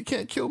 no, you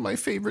can't kill my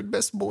favorite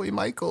best boy,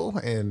 Michael.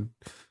 And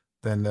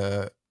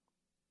then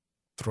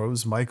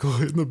throws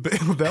Michael in the back.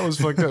 That was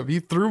fucked up. He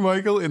threw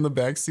Michael in the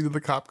backseat of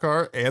the cop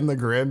car and the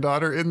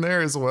granddaughter in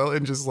there as well.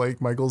 And just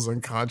like Michael's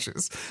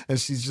unconscious, and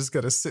she's just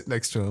got to sit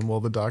next to him while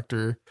the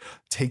doctor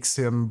takes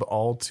him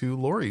all to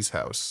Lori's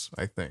house,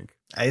 I think.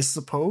 I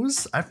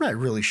suppose. I'm not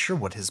really sure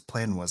what his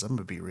plan was. I'm going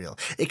to be real.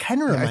 It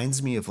kind of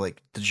reminds me of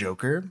like the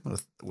Joker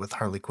with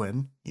Harley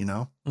Quinn, you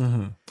know?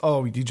 Mm-hmm.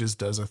 Oh, he just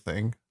does a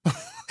thing.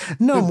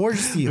 No, more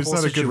just the whole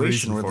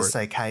situation where the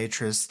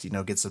psychiatrist,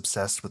 gets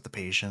obsessed with the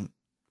patient.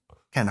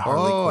 Kind of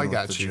Harley Quinn. Oh, I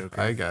got you.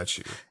 Joker. I got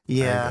you.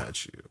 Yeah. I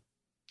got you.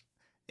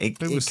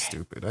 It was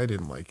stupid. I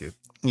didn't like it.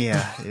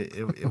 Yeah,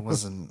 it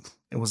wasn't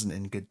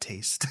in good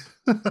taste.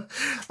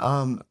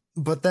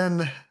 But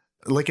then,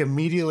 like,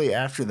 immediately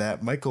after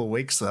that, Michael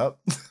wakes up.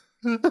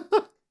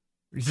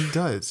 He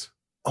does.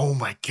 Oh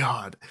my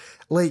God.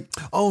 Like,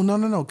 oh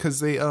no,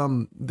 because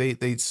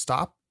they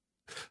stop.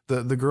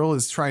 The girl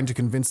is trying to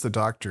convince the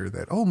doctor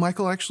that, oh,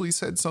 Michael actually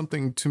said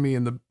something to me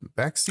in the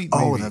backseat.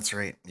 Oh, that's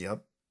right.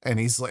 Yep. And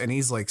he's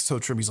like so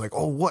trippy. He's like,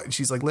 oh, what? And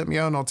she's like, let me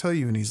out and I'll tell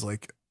you. And he's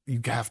like, you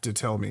have to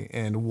tell me.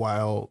 And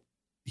while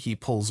he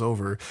pulls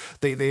over,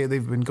 they've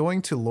been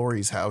going to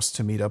Lori's house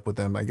to meet up with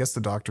them. I guess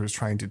the doctor is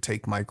trying to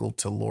take Michael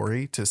to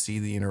Lori to see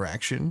the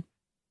interaction.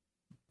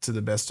 To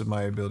the best of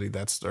my ability,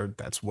 that's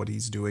what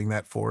he's doing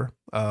that for.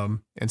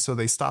 And so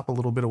they stop a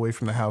little bit away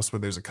from the house where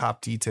there's a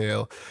cop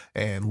detail,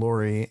 and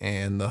Lori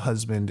and the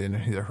husband and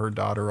her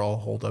daughter all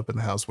holed up in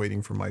the house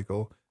waiting for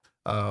Michael.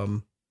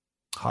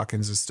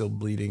 Hawkins is still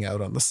bleeding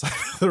out on the side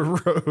of the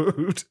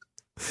road.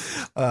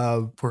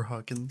 Poor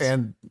Hawkins.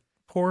 And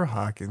poor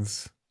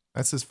Hawkins.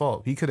 That's his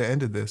fault. He could have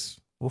ended this.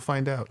 We'll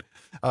find out.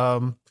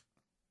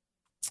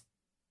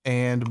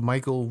 And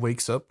Michael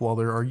wakes up while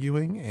they're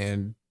arguing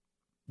and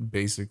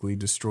basically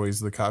destroys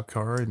the cop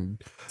car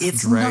and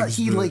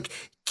like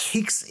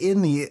kicks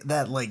in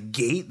that like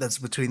gate that's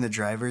between the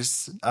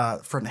driver's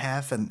front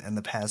half and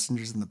the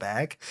passengers in the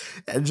back,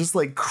 and just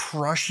like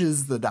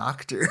crushes the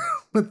doctor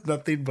with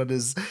nothing but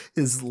his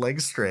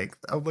leg strength.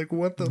 I'm like,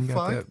 what the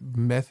fuck? That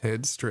meth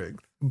head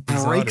strength.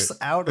 Breaks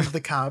out of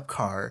the cop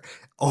car,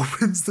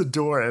 opens the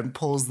door and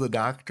pulls the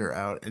doctor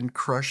out and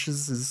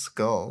crushes his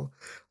skull.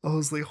 I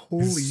was like,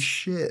 holy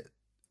shit.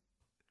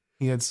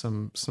 He had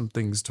some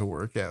things to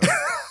work out.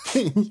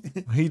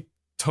 He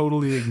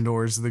totally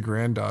ignores the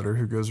granddaughter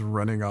who goes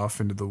running off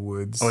into the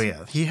woods. Oh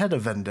yeah, he had a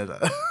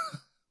vendetta.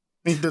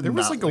 There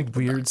was like a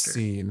weird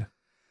scene.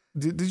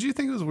 Did you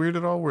think it was weird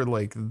at all where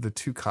like the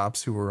two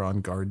cops who were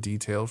on guard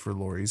detail for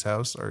Lori's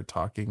house are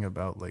talking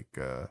about like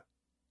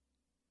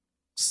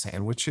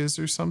sandwiches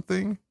or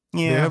something?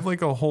 Yeah, they have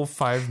like a whole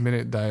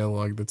 5-minute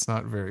dialogue that's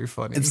not very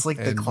funny. It's like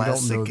the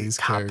classic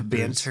cop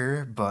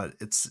banter, but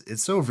it's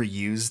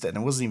overused and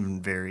it wasn't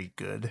even very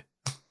good.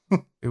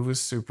 It was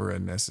super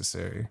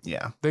unnecessary.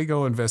 Yeah. They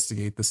go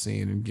investigate the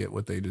scene and get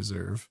what they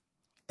deserve.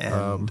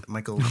 And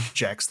Michael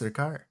jacks their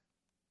car.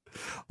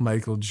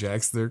 Michael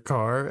jacks their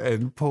car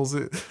and pulls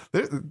it.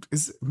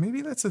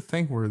 Maybe that's a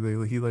thing where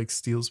he like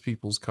steals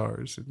people's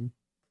cars and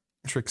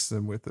tricks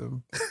them with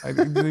them.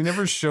 They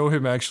never show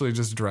him actually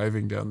just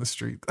driving down the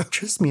street.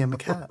 Trust me, I'm a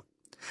cop.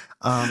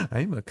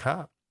 I'm a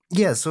cop.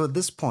 Yeah, so at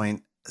this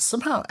point,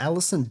 somehow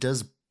Allison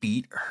does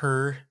beat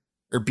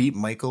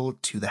Michael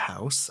to the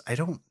house. I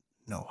don't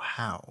know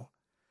how.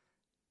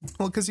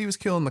 Well, because he was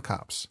killing the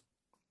cops.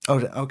 Oh,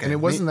 okay. And it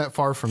wasn't that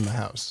far from the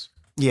house.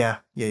 Yeah,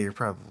 you're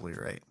probably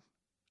right.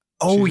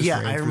 Oh, yeah,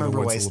 I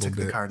remember why he took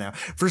the car now.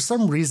 For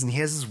some reason, he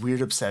has this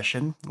weird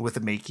obsession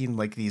with making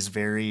like these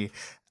very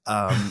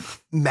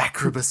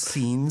Macrobus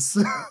scenes,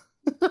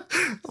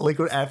 like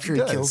after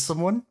he kills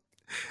someone,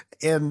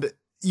 and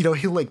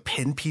he'll like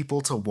pin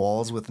people to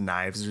walls with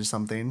knives or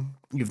something,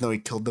 even though he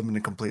killed them in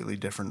a completely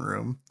different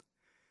room.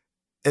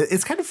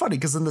 It's kind of funny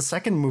because in the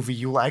second movie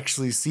you'll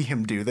actually see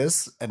him do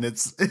this, and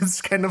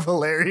it's kind of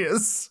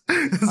hilarious.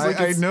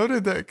 I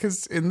noted that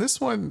because in this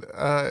one,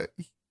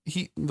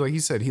 he, like he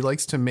said, he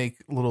likes to make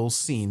little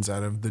scenes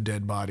out of the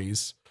dead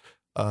bodies,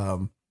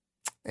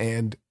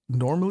 and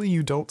normally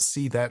you don't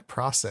see that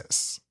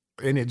process.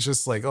 And it's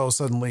just like, oh,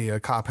 suddenly a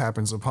cop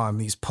happens upon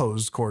these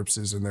posed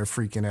corpses and they're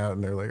freaking out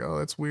and they're like, oh,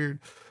 that's weird.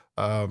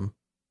 In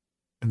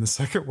the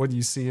second one,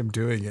 you see him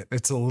doing it.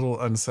 It's a little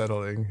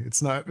unsettling.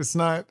 It's not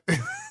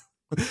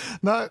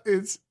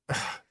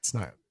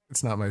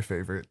my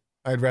favorite.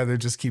 I'd rather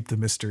just keep the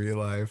mystery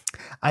alive.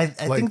 I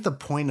think the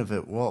point of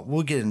it, well,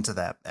 we'll get into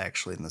that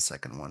actually in the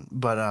second one.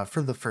 But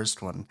for the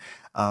first one,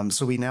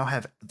 so we now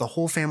have the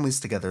whole family's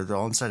together. They're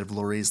all inside of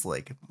Laurie's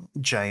like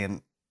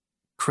giant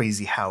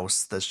crazy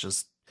house that's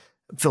just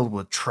filled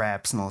with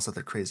traps and all this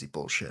other crazy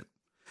bullshit.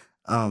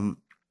 And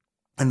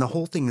the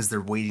whole thing is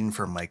they're waiting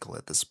for Michael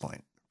at this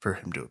point for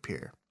him to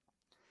appear.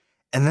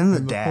 And then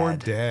the poor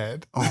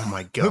dad. Oh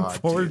my God. The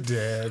poor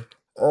dad.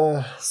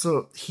 Oh,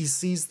 so he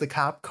sees the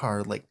cop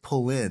car like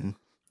pull in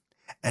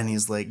and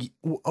he's like,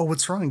 oh,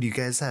 what's wrong? Do you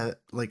guys have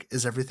like,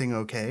 is everything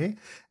okay?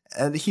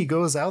 And he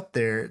goes out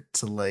there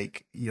to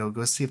like,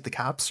 go see if the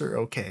cops are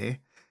okay.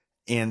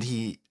 And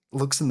he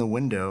looks in the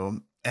window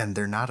and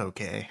they're not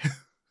okay.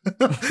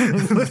 Not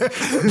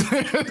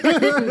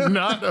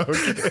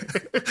okay.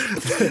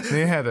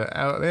 They had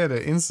an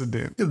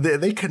incident.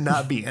 They could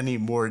not be any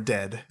more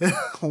dead.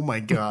 Oh my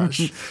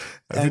gosh.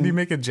 Did he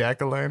make a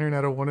jack-o'-lantern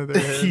out of one of their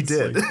heads? He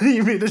did. Like...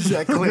 He made a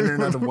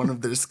jack-o'-lantern out of one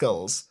of their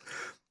skulls.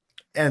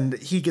 And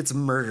he gets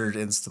murdered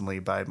instantly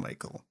by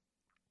Michael.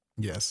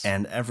 Yes.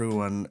 And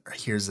everyone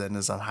hears it and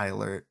is on high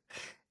alert.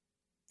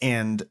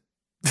 And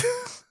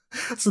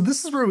so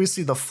this is where we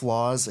see the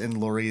flaws in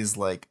Laurie's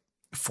like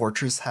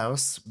fortress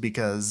house,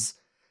 because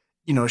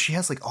she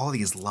has like all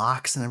these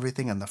locks and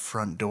everything on the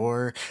front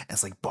door, and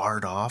it's like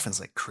barred off, and it's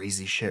like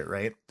crazy shit,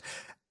 right?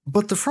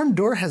 But the front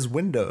door has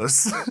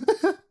windows.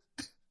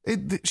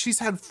 She's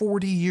had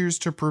 40 years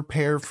to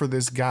prepare for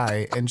this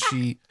guy, and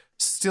she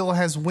still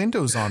has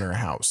windows on her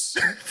house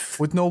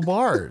with no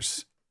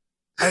bars.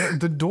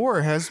 The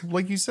door has,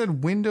 like you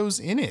said, windows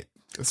in it.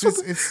 So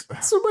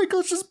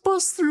Michael just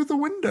busts through the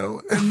window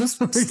and this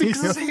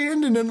sticks his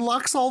hand in and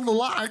unlocks all the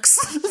locks.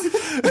 he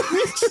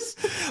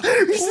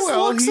just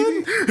walks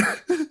in.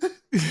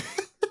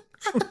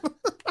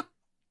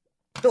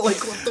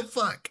 Like, what the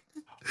fuck?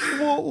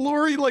 Well,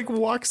 Laurie like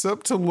walks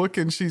up to look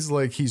and she's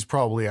like, he's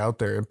probably out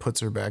there, and puts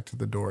her back to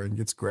the door and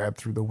gets grabbed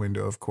through the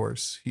window, of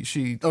course.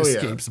 She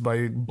escapes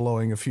by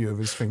blowing a few of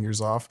his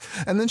fingers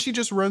off. And then she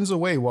just runs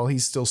away while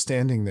he's still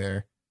standing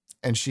there.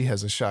 And she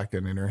has a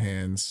shotgun in her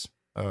hands.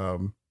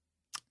 And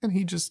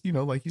he just,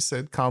 like you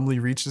said, calmly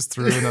reaches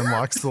through and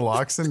unlocks the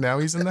locks, and now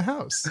he's in the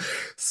house.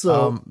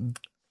 So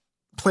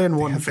plan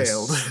one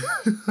failed.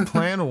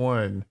 Plan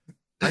one.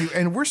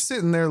 And we're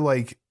sitting there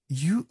like,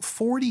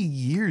 40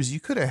 years, you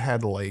could have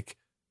had like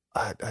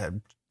a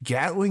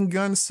Gatling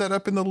gun set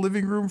up in the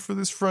living room for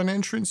this front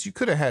entrance. You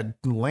could have had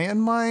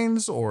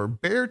landmines or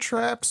bear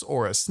traps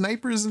or a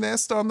sniper's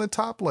nest on the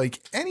top, like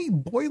any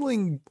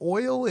boiling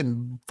oil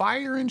and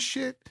fire and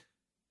shit.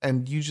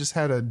 And you just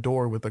had a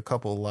door with a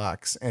couple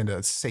locks and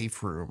a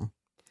safe room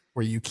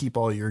where you keep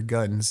all your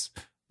guns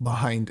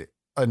behind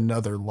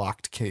another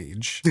locked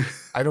cage.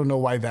 I don't know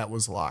why that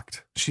was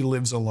locked. She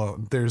lives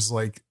alone. There's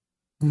like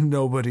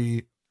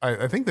nobody.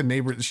 I think the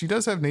neighbor, she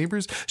does have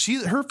neighbors.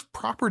 Her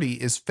property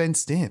is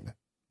fenced in.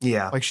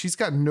 Yeah. Like she's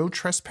got no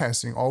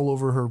trespassing all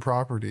over her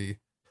property.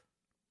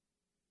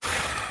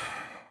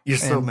 You're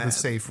so mad. The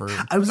safe room.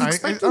 I was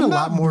expecting a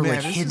lot more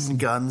like hidden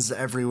guns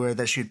everywhere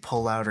that she'd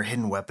pull out, or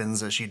hidden weapons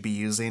that she'd be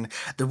using.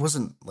 There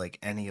wasn't like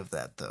any of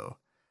that though.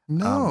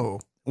 No.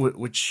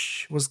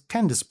 Which was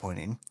kind of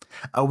disappointing.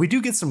 We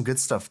do get some good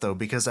stuff though,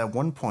 because at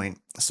one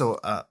point,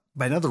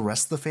 by now the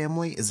rest of the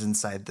family is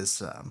inside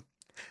this,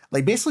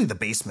 like basically the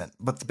basement,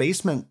 but the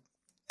basement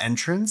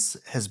entrance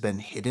has been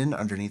hidden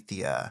underneath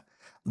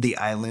the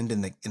island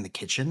in the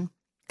kitchen,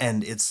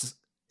 and it's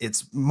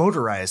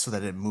motorized so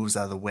that it moves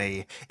out of the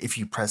way if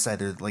you press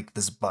either like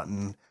this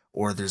button,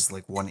 or there's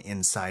like one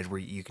inside where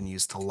you can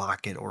use to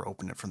lock it or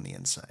open it from the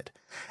inside.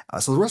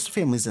 So the rest of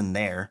the family's in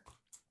there,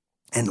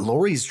 and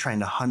Laurie's trying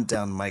to hunt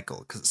down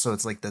Michael. So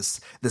it's like this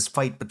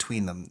fight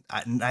between them.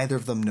 Neither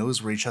of them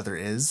knows where each other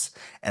is,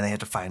 and they have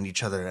to find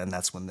each other, and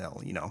that's when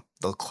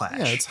they'll clash.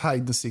 Yeah, it's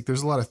hide and seek.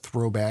 There's a lot of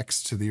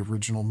throwbacks to the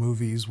original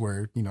movies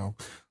where,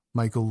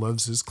 Michael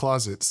loves his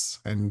closets,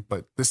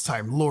 but this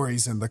time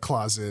Laurie's in the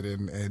closet,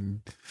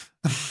 and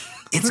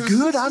it's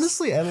good.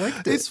 Honestly, I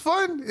liked it. It's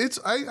fun.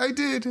 I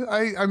did.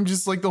 I'm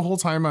just like the whole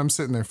time I'm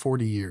sitting there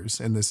 40 years,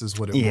 and this is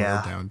what it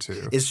boiled down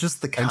to. It's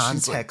just the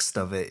context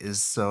of it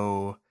is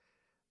so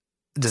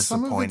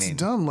disappointing. Some of it's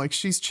dumb. Like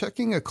she's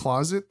checking a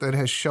closet that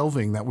has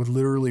shelving that would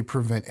literally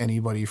prevent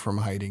anybody from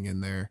hiding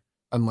in there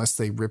unless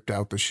they ripped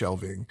out the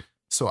shelving.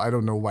 So I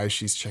don't know why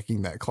she's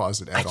checking that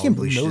closet at all. I can't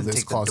believe she know didn't this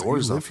take the closet.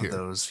 doors You off live of here.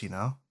 those, you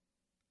know?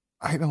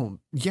 I don't.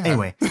 Yeah.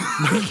 Anyway,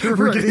 we're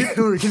Right.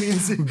 getting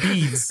into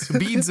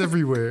beads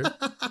everywhere.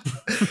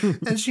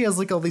 And she has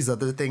like all these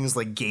other things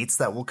like gates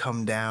that will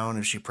come down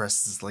if she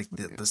presses like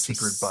the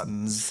secret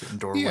buttons and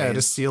doorways. Yeah,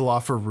 to seal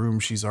off a room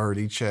she's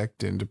already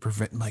checked and to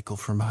prevent Michael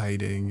from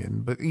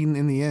hiding. But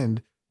in the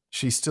end,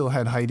 she still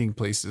had hiding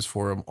places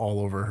for him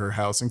all over her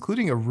house,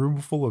 including a room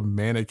full of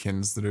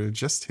mannequins that are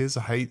just his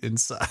height and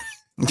size.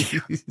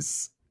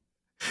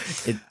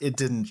 It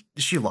didn't.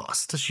 She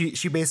lost.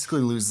 She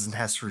basically loses and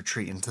has to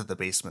retreat into the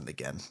basement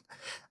again.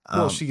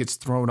 Well, she gets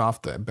thrown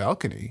off the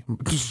balcony.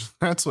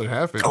 That's what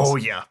happens. Oh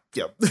yeah.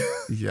 Yep.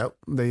 Yep.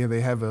 They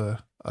have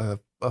a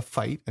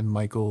fight, and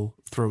Michael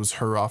throws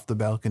her off the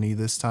balcony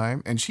this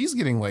time, and she's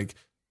getting like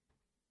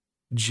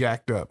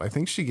jacked up. I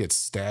think she gets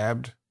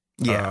stabbed.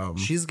 Yeah,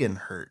 she's getting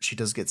hurt. She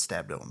does get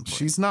stabbed at one point.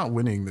 She's not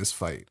winning this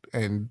fight,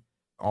 and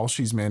all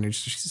she's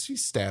managed, she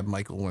stabbed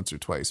Michael once or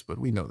twice, but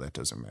we know that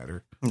doesn't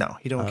matter. No,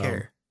 he don't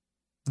care.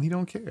 He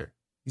don't care.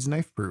 He's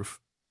knife proof.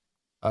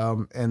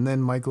 And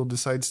then Michael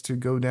decides to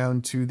go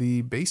down to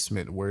the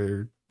basement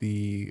where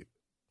the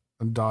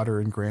daughter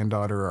and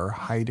granddaughter are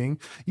hiding.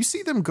 You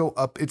see them go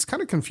up. It's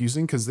kind of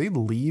confusing because they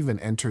leave and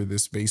enter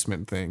this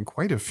basement thing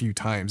quite a few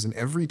times. And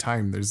every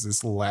time there's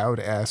this loud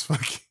ass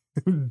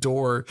fucking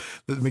door,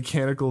 the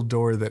mechanical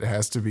door that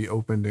has to be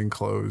opened and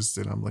closed.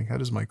 And I'm like, how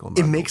does Michael not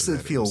It know makes where it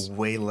that feel is?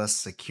 way less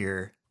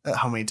secure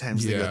how many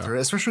times they Yeah. go through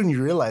it, especially when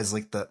you realize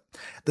like the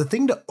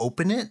thing to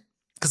open it,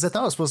 because I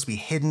thought it was supposed to be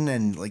hidden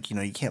and like, you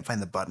know, you can't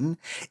find the button.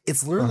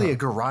 It's literally a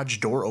garage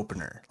door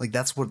opener. Like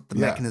that's what the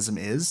mechanism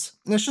is.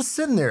 And it's just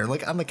sitting there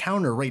like on the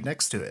counter right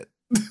next to it.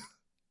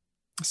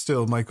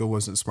 Still, Michael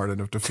wasn't smart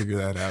enough to figure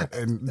that out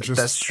and just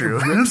That's true.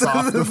 rips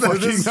off the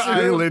That is fucking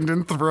true. island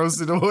and throws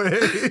it away.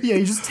 Yeah,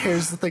 he just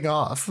tears the thing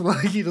off.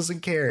 Like he doesn't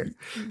care.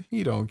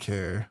 He don't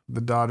care.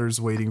 The daughter's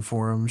waiting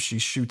for him. She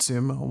shoots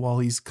him while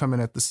he's coming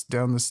at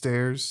down the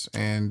stairs,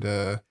 and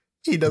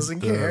He doesn't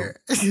care.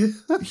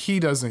 he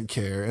doesn't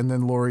care. And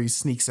then Lori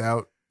sneaks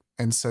out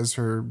and says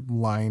her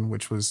line,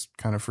 which was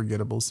kind of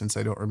forgettable since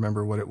I don't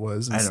remember what it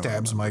was, and I don't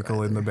stabs remember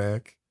Michael in the either.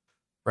 back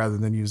rather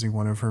than using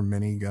one of her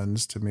mini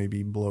guns to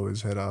maybe blow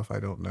his head off. I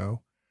don't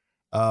know.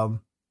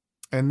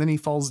 And then he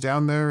falls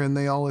down there and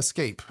they all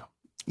escape.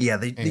 Yeah,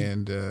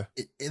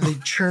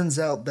 it turns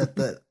out that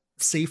the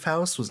safe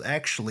house was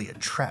actually a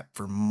trap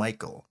for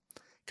Michael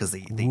because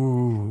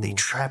they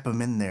trap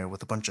him in there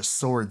with a bunch of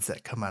swords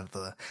that come out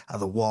of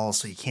the wall,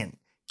 so you can't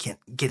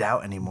get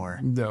out anymore.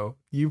 No,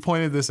 you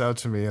pointed this out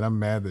to me, and I'm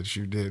mad that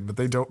you did, but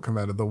they don't come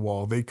out of the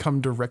wall. They come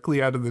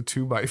directly out of the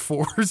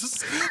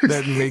 2x4s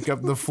that make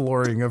up the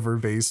flooring of her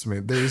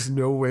basement. There's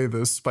no way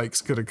those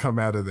spikes could have come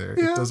out of there.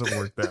 Yeah. It doesn't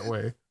work that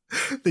way.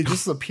 They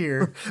just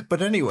appear.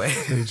 But anyway,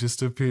 They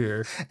just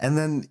appear. and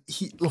then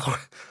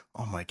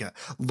oh my God,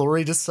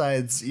 Lori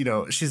decides, you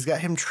know, she's got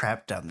him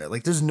trapped down there.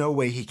 Like there's no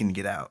way he can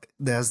get out.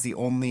 That's the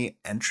only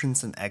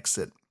entrance and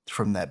exit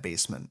from that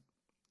basement.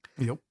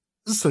 Yep.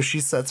 So she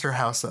sets her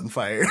house on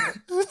fire.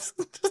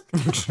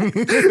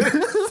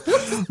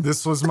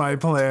 This was my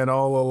plan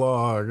all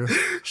along.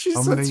 She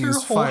I'm gonna sets her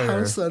use whole fire.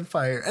 house on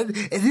fire. And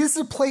it is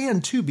a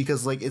plan too,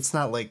 because like it's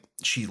not like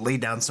she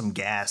laid down some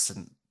gas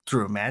and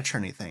threw a match or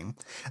anything.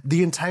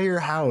 The entire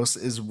house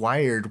is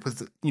wired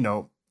with, you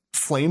know,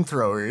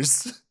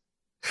 flamethrowers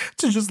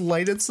to just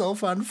light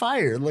itself on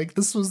fire. Like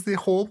this was the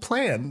whole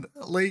plan.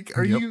 Like,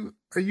 are Yep.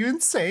 you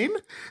insane?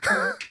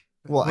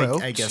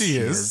 Well, I guess she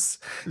is.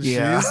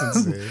 Yeah. She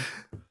is insane.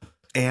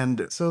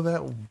 And So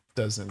that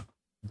doesn't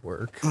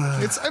work.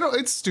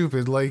 It's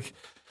stupid. Like,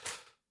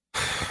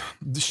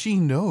 she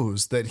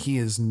knows that he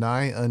is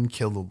nigh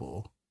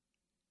unkillable,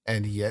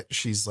 and yet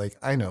she's like,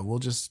 I know, we'll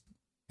just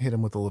hit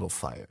him with a little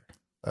fire.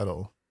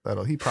 That'll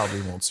he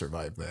probably won't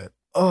survive that.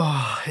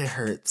 oh, it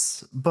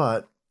hurts.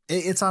 But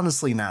it's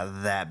honestly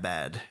not that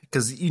bad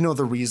because, you know,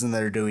 the reason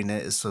they're doing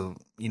it is so,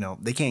 you know,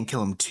 they can't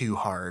kill him too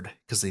hard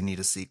because they need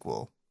a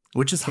sequel,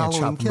 which is Can't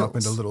Halloween chop him up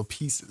Kills. into little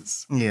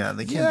pieces. Yeah,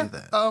 they can't do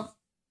that.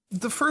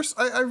 The first,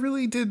 I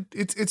really did.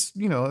 It's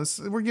you know,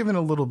 we're giving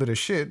a little bit of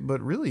shit, but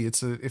really,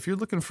 if you're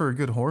looking for a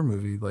good horror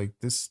movie like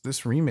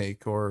this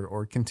remake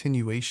or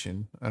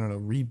continuation, I don't know,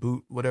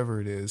 reboot, whatever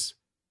it is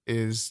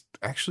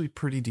actually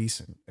pretty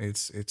decent.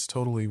 It's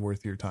totally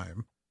worth your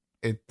time.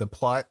 The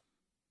plot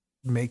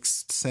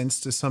makes sense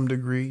to some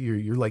degree.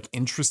 You're like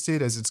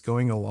interested as it's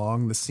going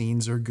along. The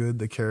scenes are good.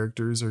 The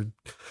characters are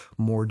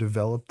more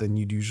developed than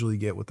you'd usually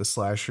get with a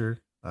slasher.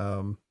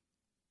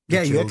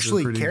 Yeah, you kills are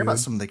actually pretty care about good.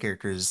 some of the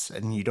characters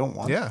and you don't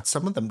want Yeah.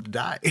 some of them to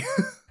die.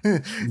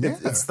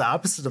 It's the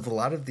opposite of a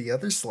lot of the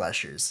other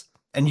slashers.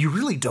 And you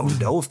really don't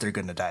know if they're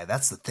going to die.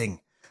 That's the thing.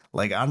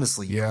 Like,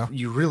 honestly, Yeah.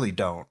 you really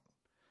don't.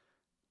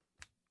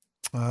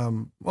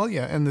 Well,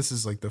 yeah, and this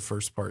is like the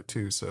first part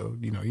too, so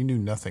you know you knew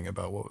nothing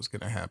about what was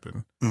going to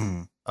happen.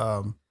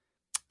 Mm.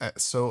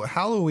 So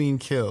Halloween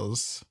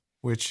Kills,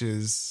 which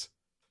is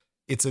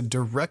it's a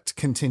direct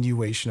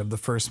continuation of the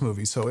first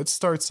movie. So it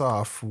starts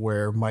off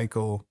where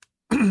Michael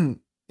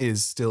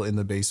is still in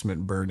the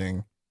basement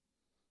burning,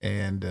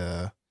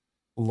 and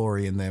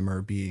Laurie and them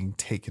are being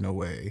taken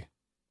away.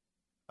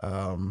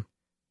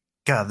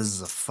 God, this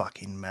is a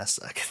fucking mess.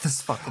 I get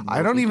this fucking movie,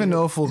 I don't even dude.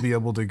 know if we'll be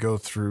able to go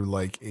through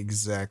like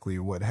exactly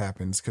what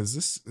happens,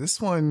 because this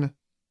one,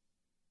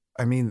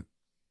 I mean,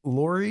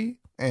 Laurie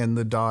and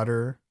the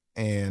daughter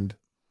and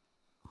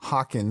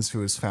Hawkins,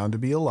 who is found to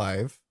be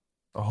alive.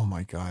 Oh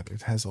my god,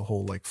 it has a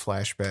whole like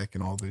flashback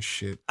and all this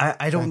shit.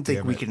 I don't God think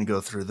damn we it. can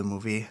go through the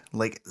movie.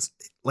 Like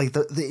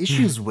the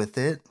issues with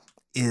it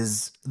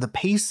is the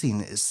pacing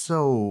is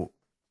so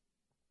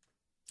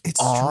It's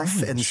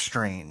off and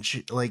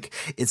strange. Like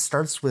it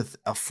starts with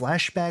a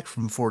flashback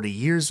from 40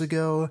 years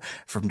ago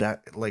from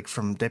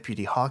from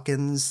Deputy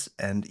Hawkins,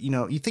 and you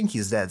know, you think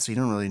he's dead, so you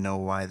don't really know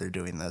why they're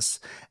doing this,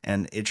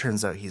 and it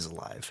turns out he's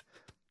alive.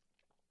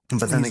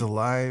 But then He's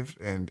alive,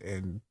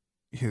 and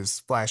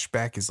his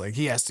flashback is like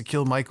he has to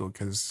kill Michael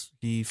because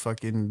he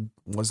fucking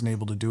wasn't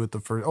able to do it the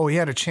first. Oh, he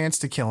had a chance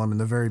to kill him in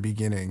the very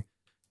beginning,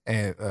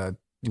 and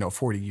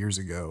 40 years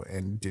ago,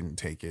 and didn't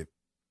take it,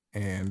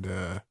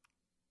 and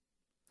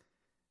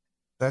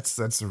that's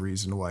the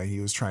reason why he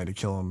was trying to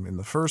kill him in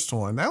the first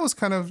one. That was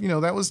kind of,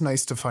 that was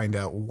nice to find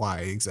out why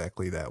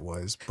exactly that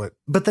was,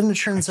 but then it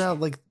turns out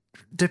like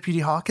Deputy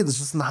Hawkins is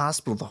just in the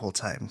hospital the whole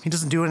time. He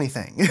doesn't do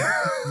anything.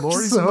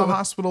 Laurie's in the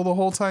hospital the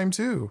whole time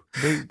too,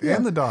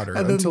 and the daughter,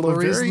 and then until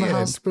Laurie's the very in the end.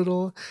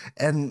 hospital.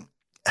 And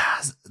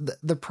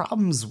the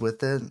problems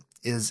with it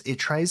is it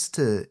tries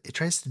to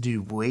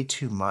do way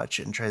too much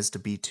and tries to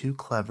be too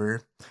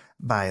clever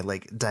by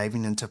like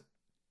diving into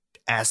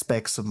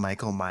aspects of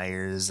Michael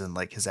Myers and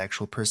like his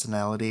actual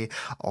personality,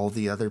 all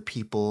the other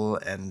people,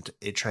 and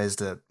it tries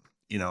to,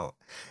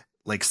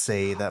 like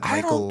say that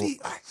Michael.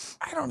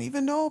 I don't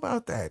even know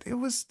about that. It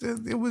was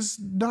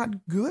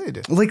not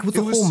good. Like with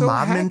the whole so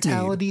mob hackneyed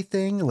mentality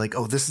thing, like,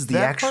 oh, this is the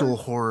That actual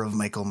part? horror of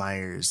Michael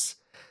Myers.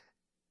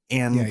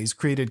 And Yeah, he's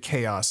created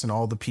chaos, and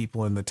all the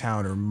people in the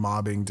town are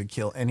mobbing to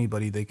kill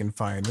anybody they can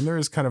find. And there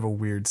is kind of a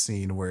weird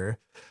scene where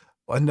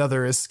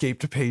another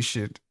escaped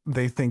patient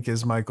they think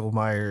is Michael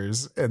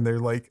Myers, and they're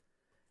like,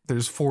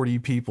 there's 40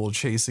 people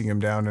chasing him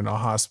down in a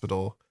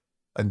hospital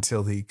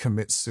until he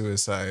commits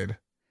suicide.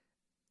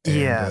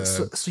 And,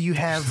 so you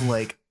have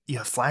like you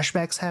have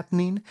flashbacks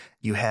happening,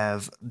 you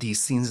have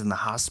these scenes in the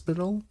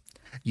hospital,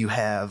 you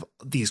have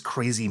these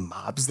crazy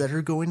mobs that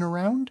are going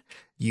around.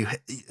 You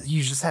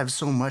just have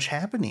so much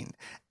happening,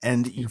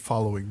 and you're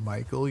following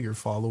Michael. You're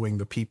following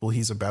the people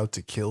he's about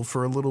to kill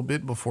for a little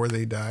bit before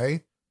they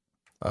die.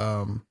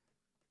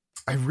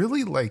 I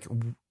really like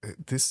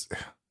this.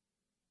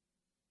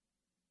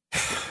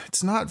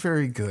 It's not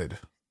very good.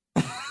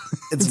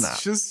 it's not.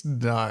 Just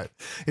not.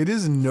 It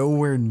is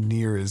nowhere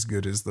near as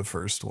good as the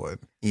first one.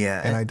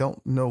 Yeah, and I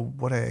don't know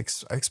what I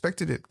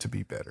expected it to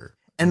be better.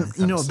 And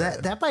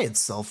that by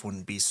itself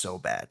wouldn't be so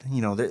bad.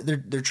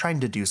 They're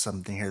trying to do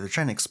something here. They're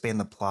trying to expand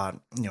the plot.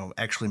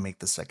 Actually make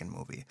the second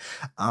movie.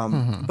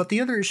 But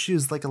the other issue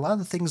is like a lot of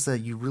the things that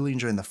you really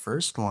enjoy in the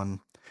first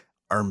one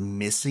are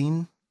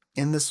missing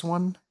in this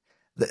one.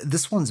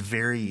 This one's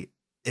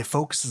it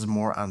focuses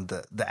more on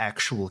the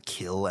actual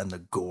kill and the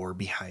gore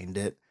behind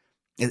it.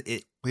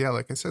 Yeah,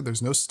 like I said,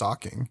 there's no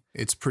stalking.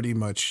 It's pretty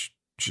much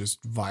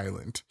just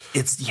violent.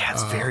 It's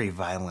very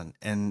violent,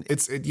 and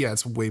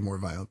it's way more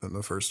violent than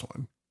the first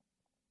one.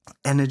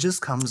 And it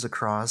just comes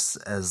across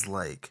as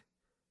like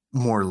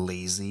more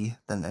lazy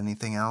than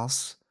anything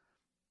else.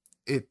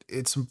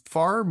 It's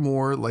far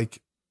more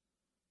like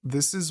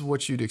this is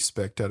what you'd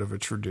expect out of a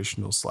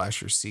traditional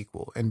slasher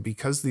sequel. And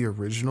because the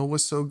original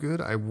was so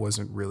good, I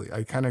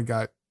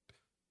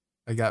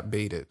got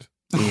baited.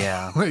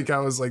 Yeah. Like I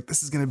was like,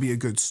 this is going to be a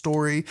good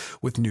story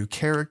with new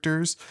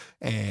characters.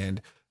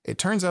 And it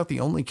turns out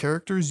the only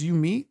characters you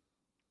meet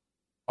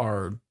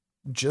are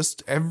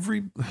just I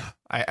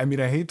mean,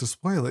 I hate to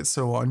spoil it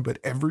so on, but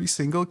every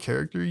single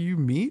character you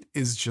meet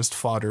is just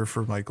fodder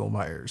for Michael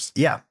Myers.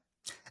 Yeah.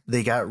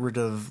 They got rid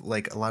of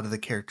like a lot of the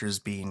characters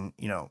being,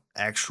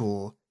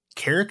 actual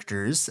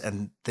characters,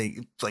 and they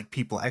like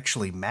people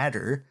actually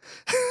matter.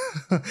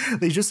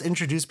 They just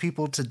introduce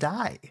people to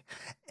die.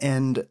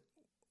 And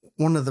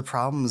one of the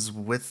problems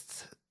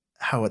with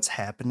how it's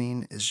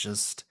happening is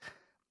just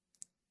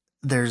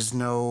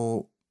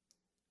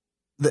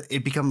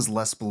it becomes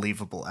less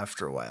believable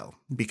after a while,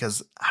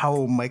 because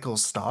how Michael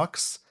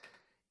stalks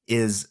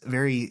is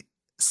very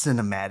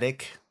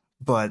cinematic,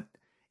 but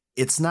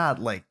it's not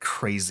like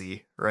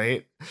crazy,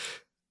 right?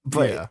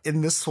 But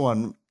in this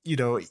one,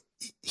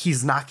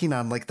 he's knocking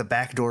on like the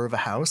back door of a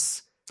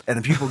house, and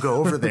then people go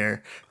over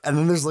there, and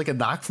then there's like a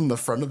knock from the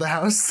front of the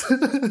house.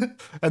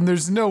 And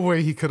there's no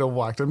way he could have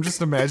walked. I'm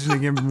just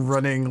imagining him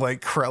running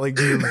like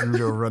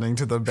Bruto running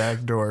to the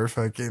back door,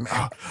 fucking,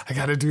 oh, I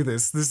gotta do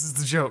this. This is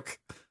the joke.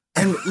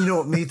 And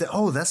it made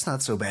that's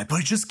not so bad, but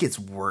it just gets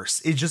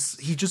worse. He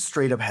just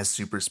straight up has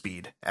super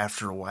speed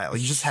after a while.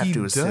 You just have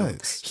to assume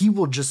he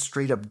will just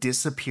straight up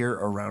disappear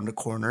around a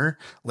corner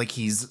like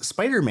he's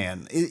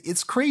Spider-Man.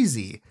 It's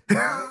crazy.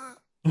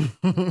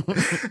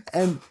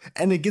 and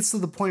it gets to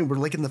the point where,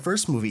 like in the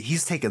first movie,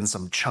 he's taken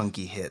some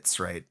chunky hits,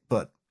 right?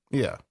 But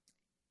yeah,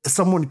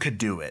 someone could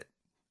do it.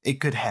 It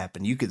could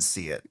happen. You could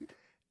see it.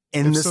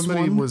 In if this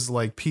somebody one, was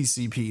like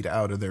PCP'd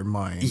out of their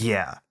mind,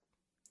 yeah.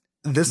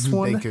 This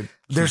one, could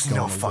there's keep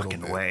no going a little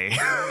fucking bit. way.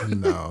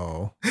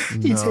 No.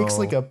 He takes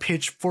like No. a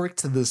pitchfork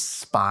to the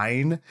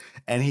spine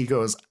and he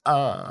goes,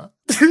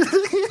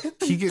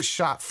 He gets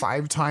shot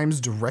 5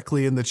 times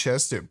directly in the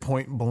chest at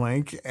point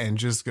blank and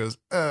just goes,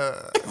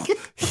 And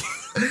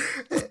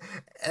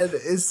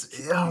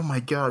it's, oh my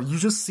God, you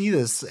just see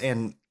this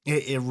and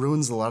it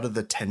ruins a lot of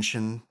the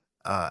tension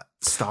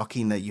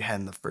stalking that you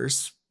had in the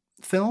first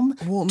film.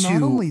 Well,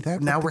 not only that,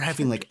 but now the we're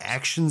having like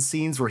action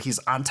scenes where he's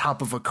on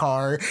top of a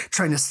car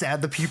trying to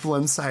stab the people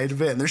inside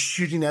of it and they're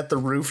shooting at the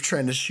roof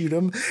trying to shoot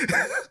him.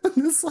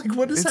 It's like,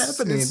 what is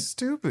happening? It's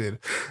stupid.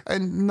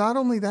 And not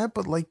only that,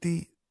 but like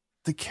the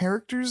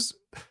characters,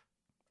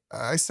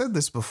 I said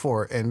this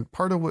before, and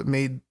part of what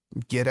made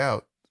Get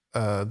Out,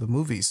 the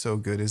movie, so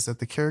good is that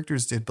the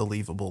characters did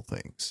believable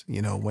things.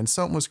 You know, when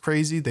something was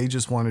crazy, they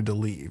just wanted to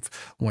leave.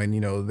 When, you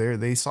know,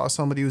 they saw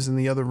somebody who was in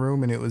the other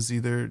room and it was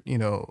either, you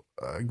know,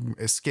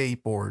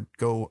 escape or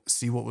go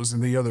see what was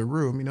in the other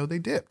room, you know, they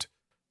dipped.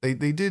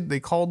 They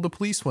called the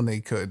police when they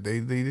could. They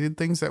did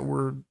things that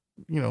were,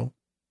 you know,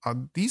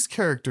 these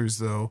characters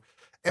though,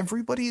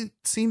 everybody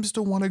seems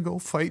to want to go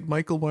fight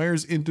Michael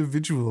Myers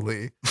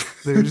individually.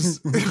 There's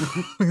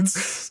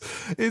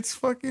it's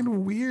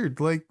fucking weird.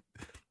 Like,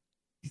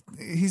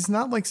 he's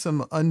not like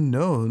some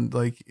unknown,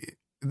 like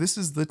this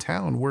is the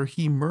town where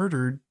he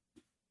murdered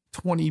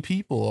 20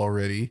 people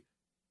already.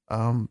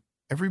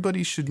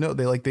 Everybody should know.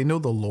 They know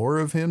the lore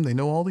of him. They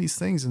know all these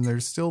things and they're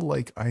still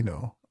like, I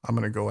know, I'm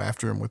going to go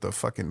after him with a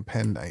fucking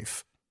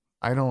penknife.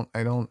 I don't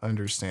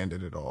understand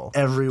it at all.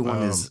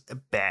 Everyone is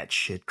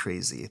batshit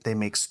crazy. They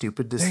make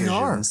stupid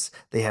decisions.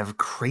 They have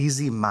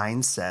crazy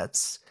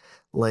mindsets.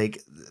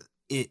 Like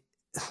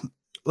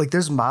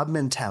there's mob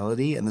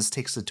mentality, and this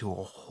takes it to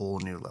a whole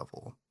new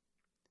level.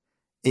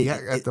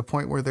 At the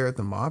point where they're at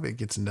the mob, it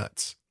gets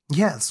nuts.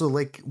 Yeah, so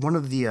like one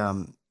of the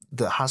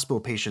hospital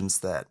patients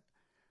that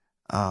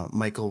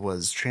Michael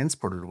was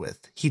transported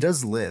with, he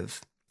does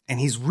live,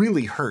 and he's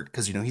really hurt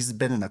because, you know, he's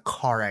been in a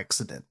car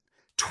accident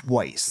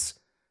twice.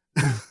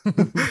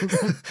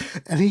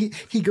 And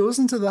he goes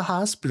into the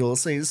hospital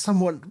saying,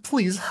 "Someone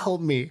please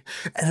help me,"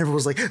 and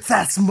everyone's like,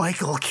 "That's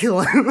Michael, kill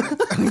him."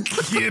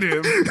 Get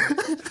him.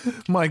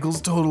 Michael's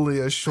totally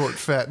a short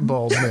fat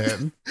bald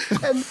man.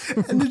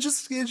 and it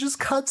just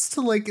cuts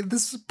to like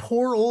this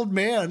poor old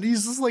man.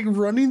 He's just like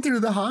running through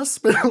the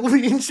hospital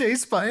being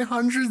chased by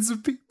hundreds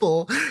of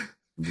people.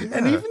 Yeah.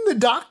 And even the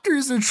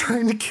doctors are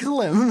trying to kill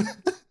him.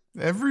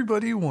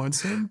 Everybody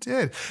wants him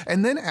dead.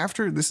 And then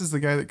after, this is the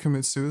guy that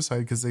commits suicide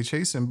because they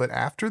chase him. But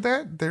after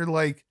that, they're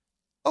like,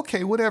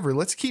 okay, whatever.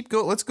 Let's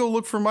go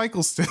look for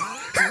Michael still.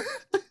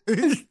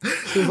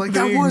 They're like,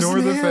 that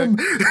wasn't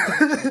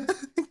him.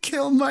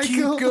 Kill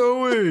Michael. Keep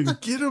going.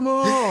 Get him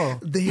all.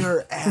 They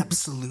are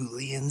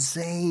absolutely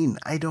insane.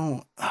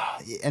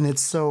 And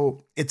it's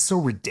so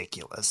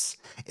ridiculous.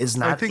 It's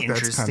not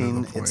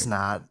interesting. It's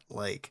not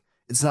like,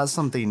 it's not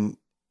something,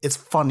 it's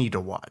funny to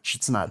watch.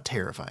 It's not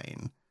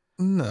terrifying.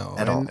 No,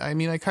 I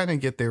mean, I kind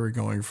of get they were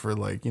going for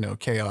like, you know,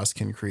 chaos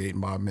can create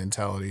mob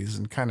mentalities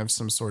and kind of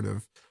some sort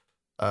of,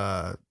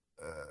 I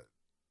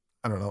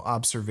don't know,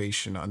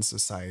 observation on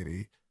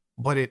society,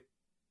 but it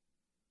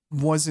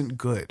wasn't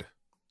good.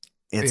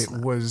 It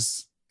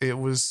was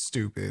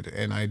stupid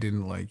and I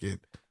didn't like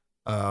it.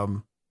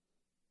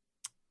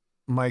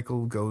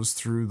 Michael goes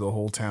through the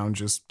whole town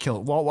just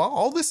killing. While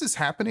all this is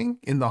happening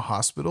in the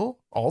hospital,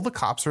 all the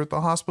cops are at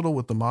the hospital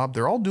with the mob.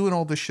 They're all doing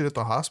all this shit at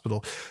the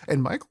hospital.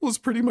 And Michael has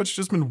pretty much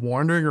just been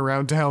wandering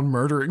around town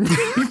murdering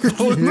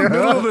people in the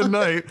middle of the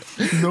night.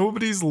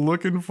 Nobody's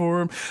looking for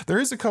him. There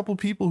is a couple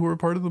people who are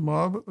part of the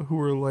mob who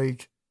are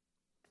like,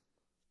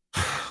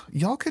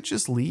 y'all could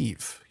just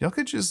leave. Y'all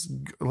could just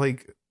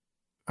like,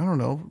 I don't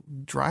know,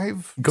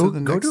 drive to the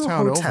next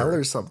town over. Go to a hotel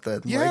or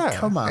something. Yeah, like,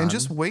 come on. And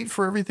just wait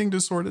for everything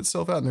to sort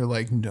itself out. And they're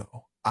like,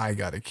 no, I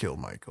got to kill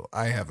Michael.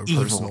 I have a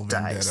personal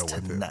vendetta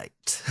with him.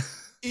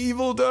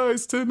 Evil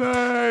dies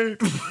tonight.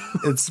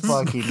 It's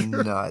fucking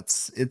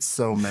nuts. It's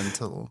so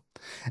mental.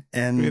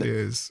 And it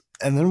is.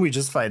 And then we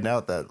just find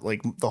out that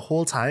like the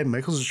whole time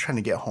Michael's just trying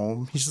to get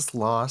home. He's just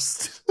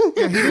lost.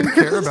 Yeah, he didn't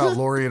care about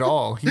Laurie at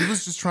all. He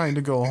was just trying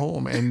to go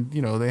home. And,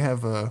 you know, they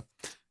have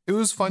it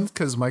was fun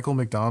because Michael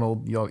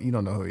McDonald, you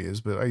don't know who he is,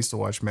 but I used to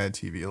watch Mad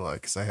TV a lot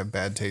because I have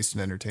bad taste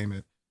in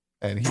entertainment.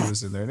 And he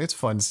was in there. And it's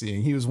fun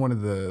seeing. He was one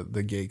of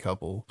the gay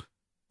couple.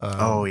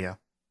 Oh, yeah.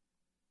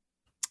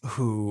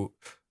 Who...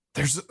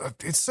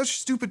 it's such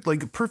stupid,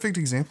 like a perfect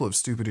example of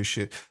stupid as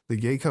shit. The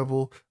gay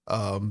couple,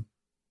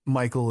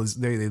 Michael is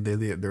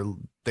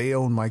they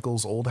own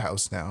Michael's old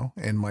house now,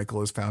 and Michael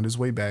has found his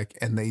way back,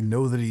 and they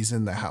know that he's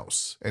in the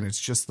house, and it's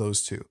just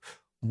those two.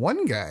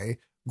 One guy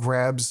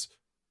grabs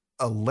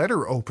a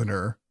letter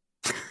opener.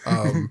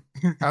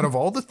 Out of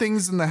all the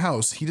things in the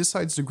house, he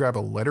decides to grab a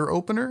letter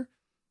opener.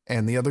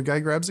 And the other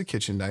guy grabs a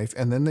kitchen knife,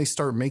 and then they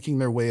start making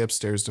their way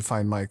upstairs to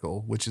find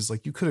Michael, which is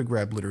like, you could have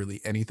grabbed literally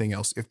anything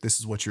else if this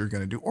is what you're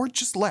going to do, or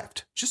just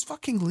left. Just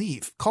fucking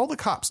leave. Call the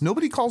cops.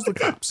 Nobody calls the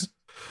cops.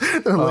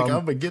 They're like,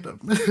 I'm gonna get him.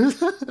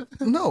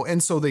 No,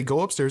 and so they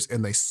go upstairs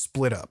and they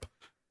split up,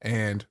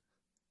 and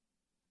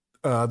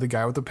the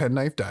guy with the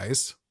penknife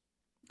dies,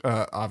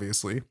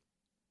 obviously,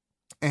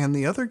 and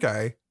the other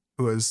guy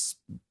who has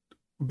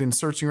been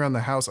searching around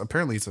the house,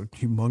 apparently it's a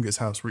humongous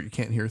house where you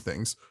can't hear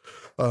things,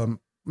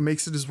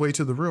 makes it his way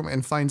to the room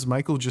and finds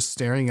Michael just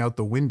staring out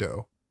the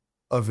window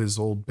of his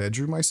old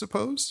bedroom, I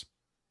suppose.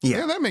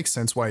 Yeah, that makes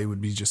sense why he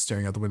would be just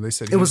staring out the window. They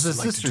said it was his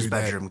sister's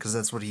bedroom because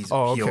that's what he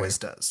always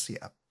does.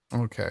 Yeah.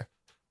 Okay.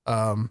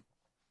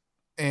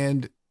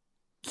 And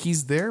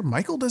he's there.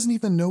 Michael doesn't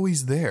even know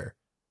he's there.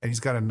 And he's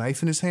got a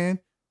knife in his hand.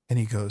 And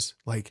he goes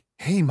like,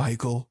 "Hey,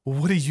 Michael,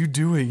 what are you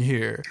doing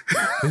here?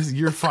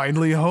 You're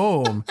finally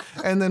home."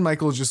 And then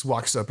Michael just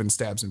walks up and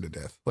stabs him to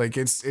death. Like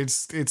it's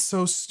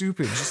so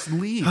stupid. Just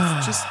leave.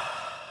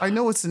 I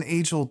know it's an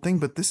age-old thing,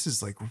 but this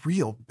is like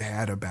real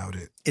bad about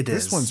it.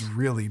 This one's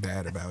really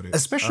bad about it.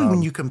 Especially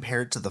when you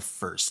compare it to the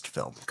first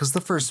film. Because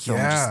the first film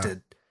just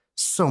did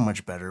so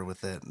much better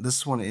with it.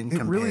 This one in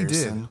comparison. Really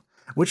did.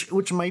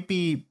 Which might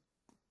be,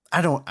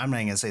 I'm not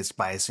gonna say it's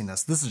biasing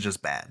us. This is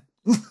just bad.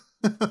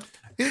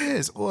 It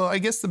is. Well, I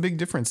guess the big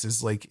difference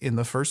is like in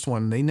the first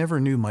one, they never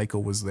knew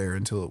Michael was there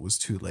until it was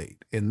too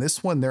late. In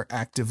this one, they're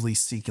actively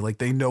seeking, like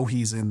they know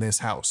he's in this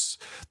house.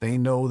 They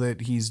know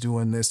that he's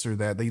doing this or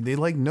that. They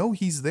like know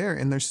he's there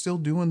and they're still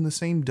doing the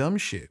same dumb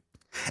shit.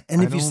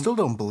 And if you still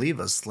don't believe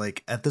us,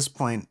 like at this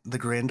point, the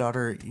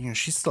granddaughter,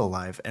 she's still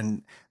alive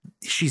and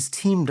she's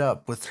teamed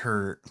up with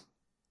her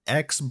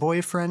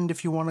ex-boyfriend,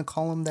 if you want to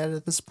call him that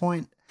at this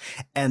point,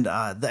 and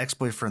the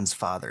ex-boyfriend's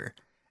father.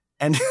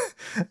 And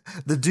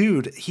the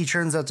dude, he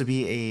turns out to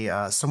be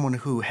someone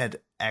who had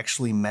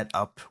actually met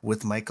up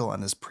with Michael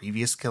on his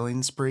previous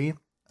killing spree,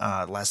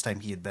 last time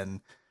he had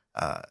been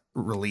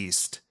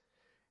released.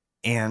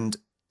 And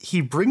he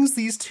brings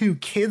these two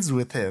kids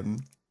with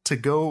him to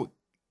go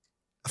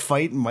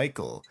fight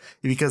Michael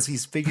because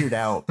he's figured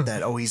out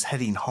that, he's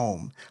heading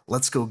home.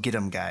 Let's go get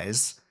him,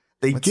 guys.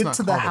 They get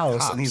to the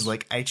house and he's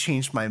like, "I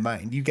changed my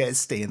mind. You guys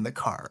stay in the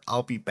car.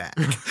 I'll be back."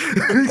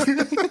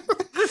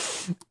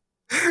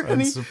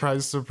 And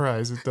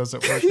surprise, it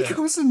doesn't work. He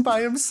goes in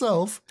by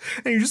himself,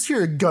 and you just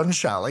hear a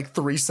gunshot like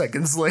 3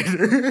 seconds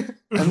later,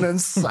 and then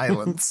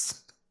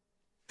silence.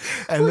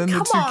 And then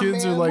the two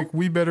kids are like,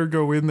 "We better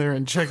go in there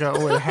and check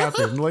out what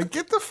happened." Like,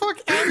 get the fuck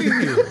out of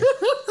here!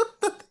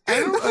 I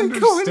don't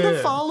understand. Going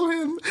to follow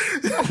him.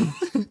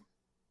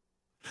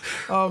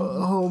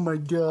 Oh my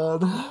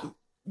god.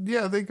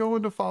 Yeah, they go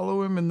in to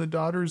follow him, and the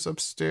daughter's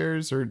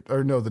upstairs, or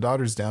no, the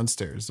daughter's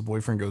downstairs. The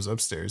boyfriend goes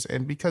upstairs,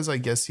 and because I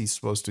guess he's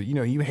supposed to,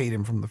 you hate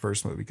him from the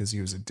first movie because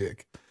he was a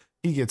dick.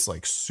 He gets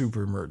like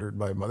super murdered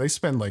by mom. They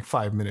spend like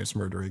 5 minutes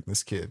murdering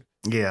this kid.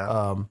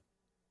 Yeah.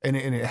 And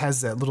it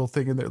has that little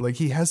thing in there, like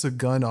he has a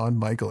gun on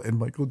Michael, and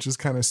Michael just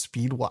kind of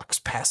speed walks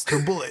past the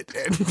bullet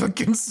and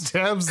fucking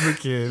stabs the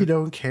kid. He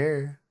don't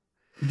care.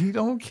 He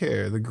don't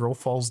care. The girl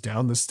falls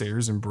down the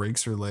stairs and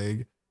breaks her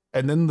leg,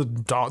 and then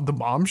the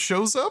mom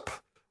shows up.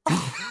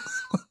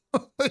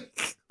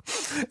 Like,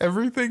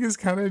 everything is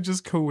kind of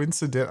just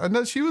coincidental.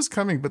 No, she was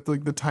coming, but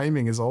like the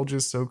timing is all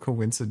just so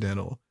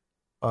coincidental.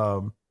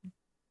 The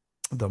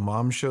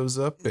mom shows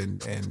up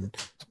and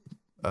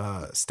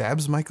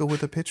stabs Michael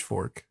with a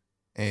pitchfork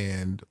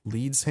and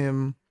leads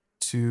him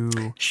to.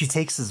 She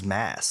takes his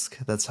mask.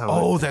 That's how.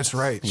 Oh, that's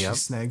right. Yep. She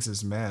snags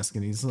his mask,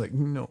 and he's like,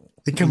 "No,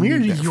 come here.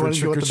 You want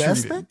to go with the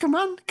mask back? Come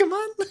on."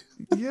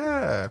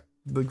 Yeah.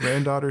 The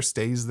granddaughter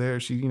stays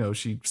there.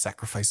 She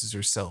sacrifices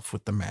herself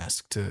with the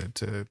mask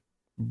to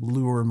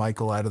lure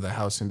Michael out of the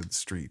house into the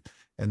street.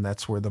 And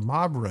that's where the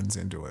mob runs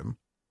into him.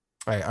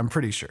 I'm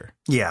pretty sure.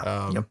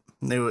 Yeah. Yep.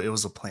 It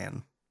was a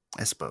plan,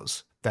 I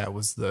suppose. That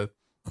was the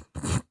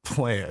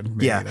plan.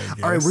 Yeah.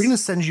 All right, we're going to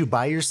send you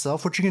by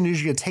yourself. What you're going to do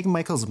is you're going to take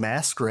Michael's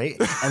mask, right?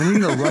 And then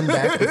you're going to run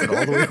back with it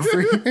all the way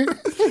over here.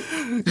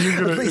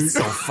 It's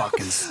so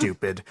fucking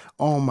stupid.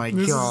 Oh my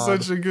this god.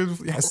 This is such a good.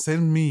 Yeah,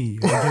 send me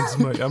against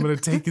I'm going to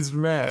take his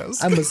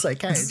mask. I'm a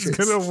psychiatrist. It's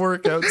going to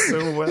work out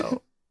so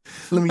well.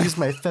 Let me use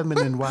my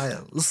feminine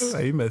wiles.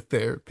 I'm a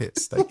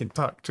therapist. I can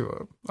talk to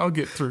him. I'll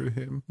get through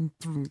him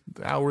through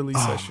the hourly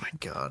session. Oh my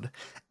god.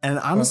 And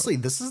honestly,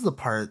 this is the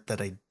part that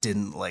I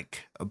didn't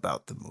like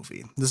about the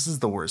movie. This is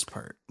the worst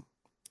part.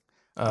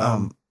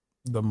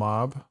 The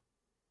mob.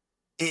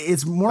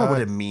 It's more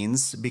what it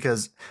means,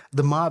 because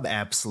the mob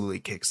absolutely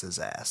kicks his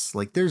ass.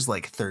 Like there's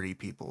like 30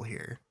 people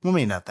here. Well,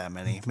 maybe not that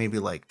many. Maybe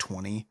like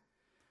 20.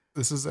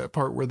 This is that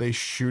part where they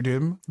shoot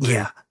him.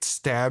 They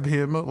stab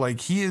him.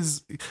 Like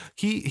his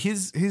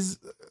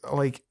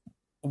like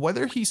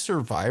whether he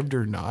survived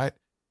or not,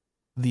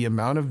 the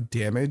amount of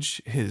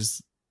damage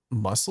his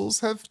muscles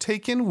have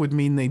taken would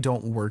mean they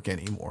don't work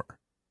anymore.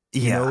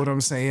 You know what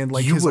I'm saying?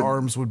 Like his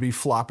arms would be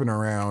flopping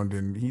around,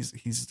 and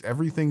he's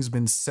everything's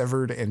been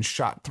severed and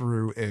shot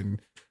through, and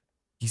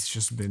he's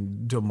just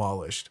been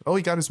demolished. Oh,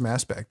 he got his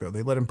mask back though.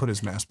 They let him put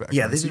his mask back.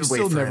 Yeah, they did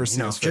wait for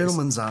him.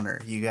 Gentleman's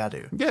honor. You got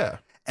to. Yeah.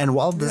 And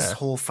while this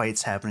whole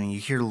fight's happening, you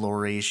hear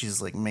Laurie.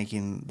 She's like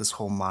making this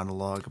whole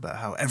monologue about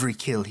how every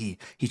kill he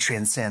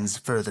transcends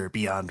further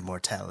beyond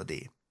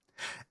mortality.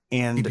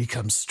 And he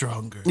becomes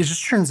stronger. It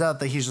just turns out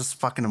that he's just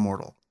fucking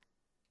immortal.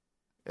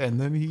 And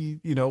then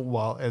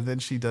and then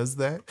she does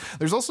that.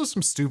 There's also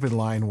some stupid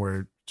line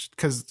where,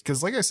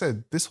 because like I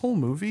said, this whole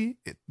movie,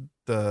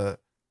 the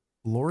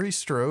Laurie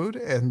Strode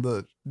and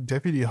the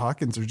Deputy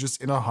Hawkins are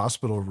just in a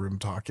hospital room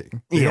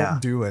talking. They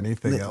don't do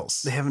anything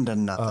else. They haven't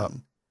done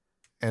nothing.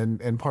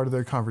 And part of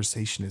their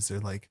conversation is they're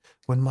like,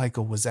 when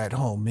Michael was at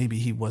home, maybe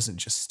he wasn't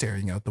just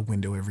staring out the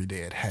window every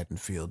day at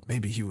Haddonfield.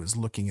 Maybe he was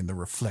looking in the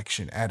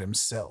reflection at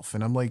himself.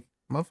 And I'm like,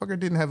 motherfucker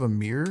didn't have a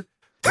mirror.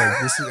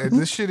 Like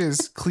this shit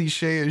is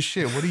cliche as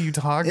shit. What are you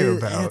talking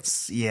about?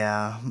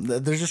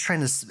 They're just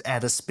trying to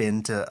add a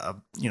spin to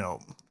a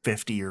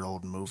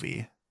 50-year-old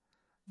movie.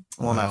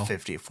 Well, not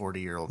 50,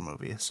 40-year-old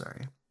movie.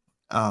 Sorry.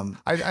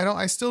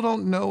 I still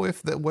don't know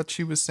if what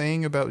she was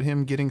saying about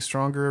him getting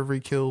stronger every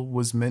kill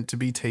was meant to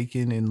be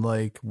taken in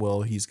like,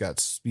 well,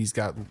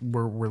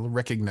 we're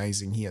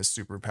recognizing he has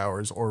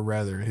superpowers, or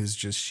rather his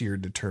just sheer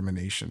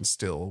determination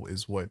still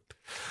is what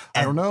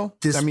I don't know.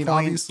 I mean,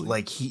 obviously,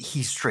 like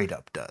he straight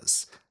up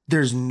does.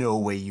 There's no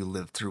way you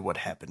lived through what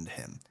happened to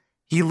him.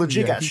 He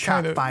legit got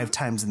shot 5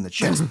 times in the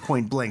chest,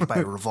 point blank, by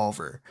a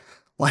revolver.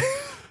 Like.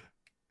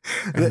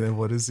 And then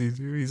what does he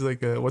do? He's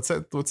like, what's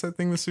that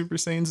thing the Super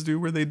Saiyans do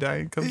where they die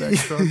and come back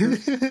stronger?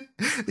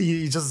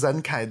 He just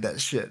Zenkai'd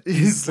that shit.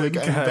 He's like,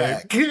 I'm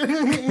back.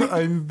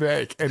 I'm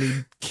back. And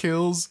he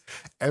kills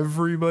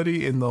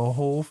everybody in the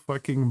whole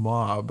fucking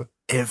mob.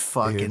 It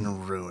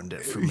fucking ruined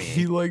it for me.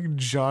 He like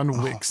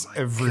John Wicks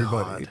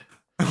everybody.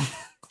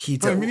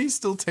 I mean, he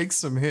still takes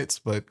some hits,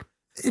 but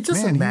it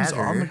doesn't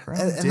matter. On the ground,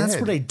 and that's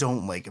what I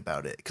don't like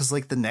about it. Because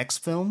like the next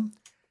film,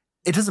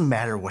 it doesn't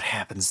matter what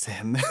happens to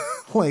him.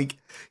 Like,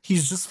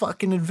 he's just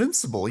fucking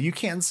invincible. You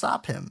can't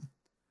stop him.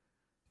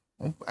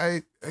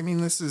 I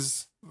mean,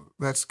 that's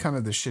kind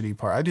of the shitty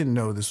part. I didn't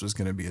know this was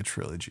going to be a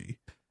trilogy.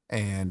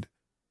 And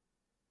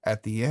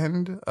at the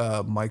end,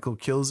 Michael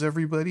kills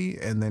everybody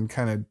and then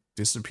kind of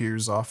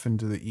disappears off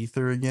into the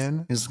ether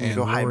again. He's going to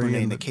go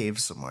hibernate in a cave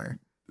somewhere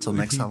until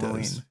next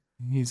Halloween.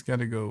 He's got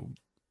to go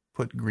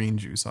put green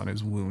juice on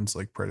his wounds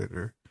like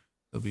Predator.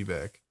 He'll be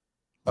back.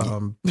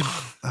 And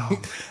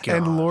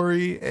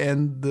Laurie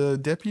and the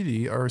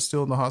deputy are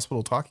still in the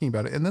hospital talking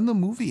about it, and then the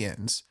movie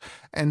ends.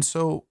 And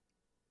so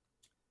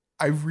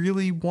I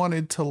really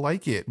wanted to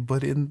like it,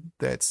 but in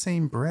that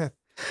same breath,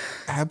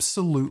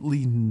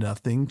 absolutely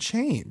nothing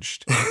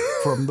changed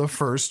from the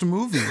first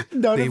movie.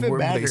 None of it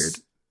mattered.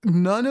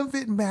 None of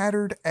it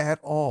mattered at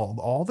all.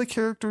 All the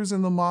characters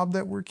in the mob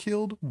that were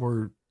killed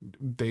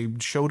they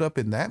showed up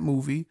in that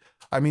movie.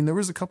 I mean, there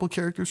was a couple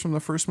characters from the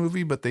first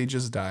movie, but they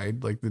just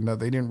died. Like,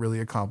 they didn't really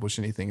accomplish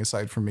anything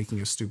aside from making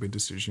a stupid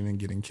decision and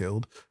getting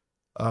killed.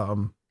 I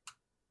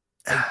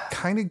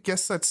kind of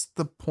guess that's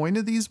the point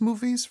of these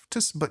movies.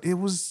 But it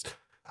was,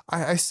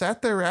 I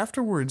sat there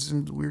afterwards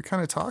and we were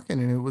kind of talking,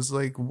 and it was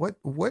like,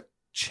 what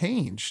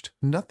changed?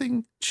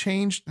 Nothing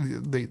changed.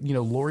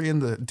 Laurie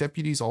and the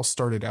deputies all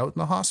started out in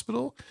the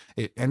hospital.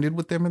 It ended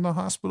with them in the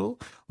hospital.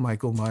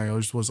 Michael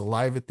Myers was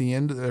alive at the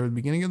end or the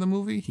beginning of the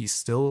movie. He's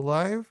still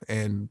alive,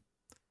 and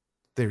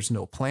there's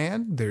no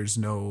plan. There's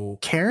no.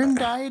 Karen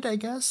died, I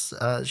guess.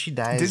 She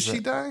dies. Did she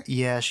die?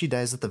 Yeah, she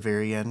dies at the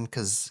very end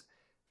because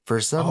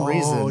for some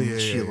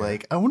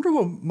reason I wonder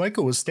what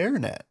Michael was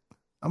staring at.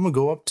 I'm gonna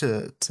go up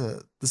to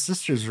the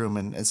sister's room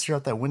and stare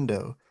out that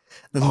window.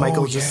 Then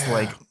Michael just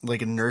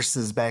like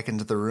nurses back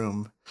into the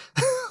room.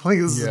 Like,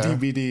 this is a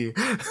DVD.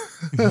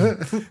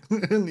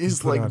 And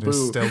he's like, on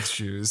his stealth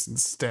shoes and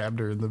stabbed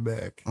her in the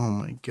back. Oh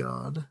my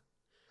God.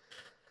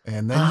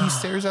 And then he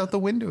stares out the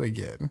window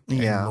again.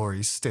 Yeah. And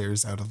Laurie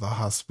stares out of the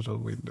hospital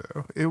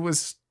window. It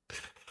was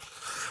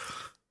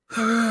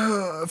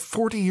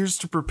 40 years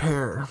to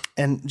prepare.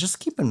 And just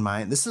keep in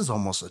mind, this is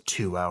almost a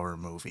 2-hour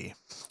movie.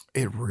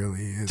 It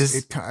really is.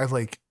 It kind of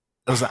like,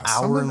 it was an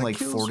hour and like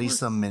 40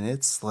 some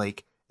minutes.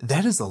 Like,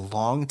 that is a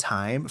long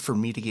time for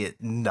me to get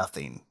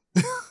nothing.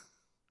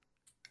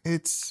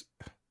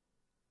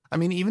 I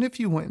mean, even if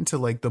you went into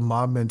like the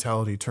mob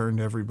mentality, turned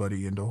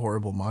everybody into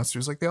horrible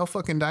monsters, like they all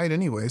fucking died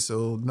anyway,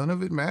 so none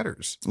of it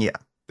matters. Yeah.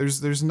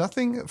 There's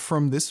nothing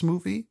from this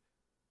movie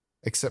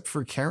except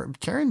for Karen.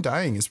 Karen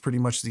dying is pretty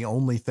much the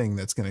only thing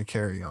that's going to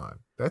carry on.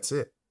 That's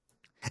it.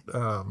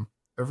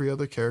 Every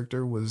other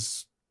character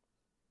was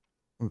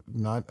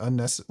not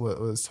unnecessary,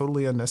 was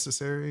totally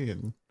unnecessary,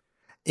 and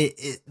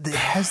it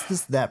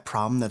has that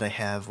problem that I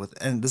have with,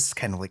 and this is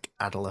kind of like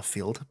out of left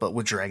field, but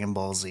with Dragon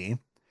Ball Z,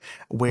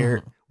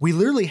 where we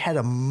literally had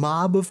a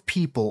mob of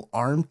people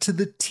armed to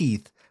the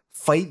teeth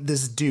fight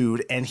this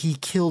dude, and he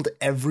killed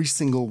every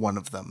single one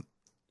of them.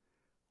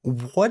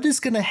 What is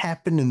going to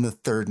happen in the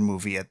third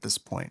movie at this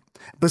point?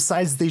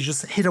 Besides, they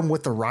just hit him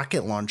with a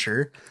rocket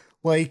launcher.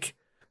 Like,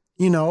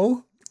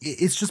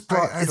 it's just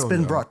it's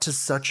been brought to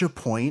such a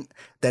point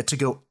that to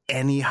go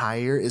any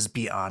higher is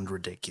beyond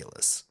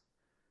ridiculous.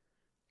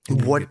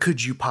 What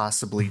could you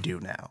possibly do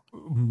now?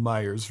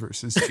 Myers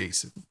versus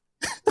Jason.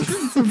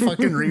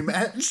 Fucking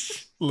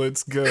rematch.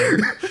 Let's go.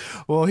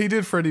 Well, he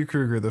did Freddy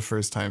Krueger the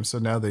first time, so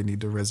now they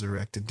need to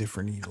resurrect a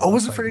different evil. Oh,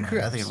 was it Freddy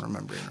Krueger? I think I'm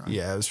remembering wrong.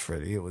 Yeah, it was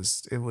Freddy. It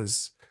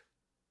was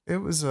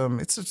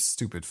it's a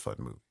stupid fun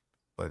movie,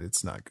 but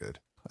it's not good.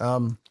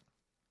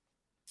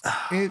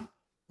 It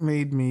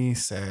made me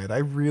sad. I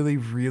really,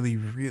 really,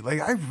 really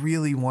like. I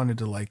really wanted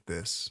to like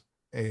this,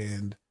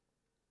 and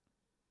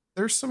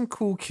there's some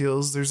cool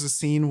kills. There's a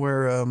scene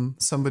where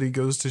somebody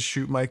goes to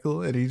shoot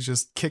Michael, and he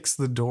just kicks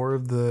the door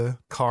of the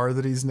car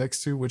that he's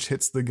next to, which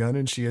hits the gun,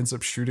 and she ends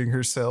up shooting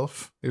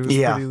herself. It was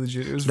pretty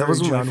legit. It was that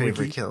was one of my John favorite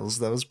Wicky. kills.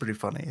 That was pretty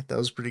funny. That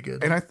was pretty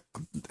good. And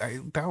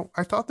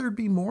I thought there'd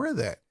be more of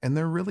that, and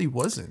there really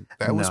wasn't.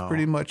 That was No.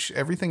 pretty much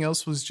everything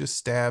else was just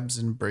stabs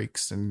and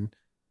breaks and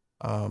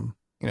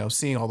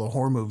seeing all the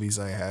horror movies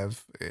I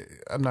have,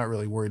 I'm not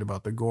really worried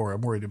about the gore.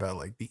 I'm worried about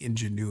like the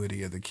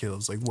ingenuity of the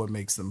kills, like what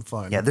makes them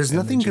fun. Yeah, there's And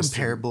nothing they just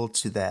comparable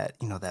to that,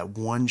 that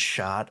one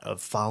shot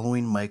of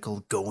following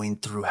Michael going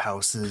through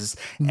houses.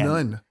 And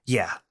None.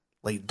 Yeah,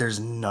 like there's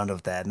none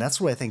of that. And that's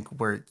what I think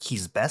where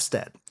he's best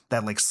at.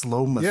 That like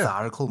slow,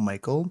 methodical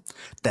Michael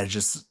that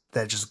just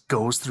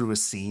goes through a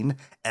scene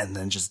and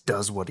then just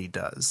does what he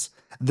does.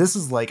 This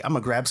is like, I'm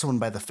gonna grab someone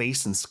by the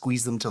face and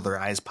squeeze them till their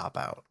eyes pop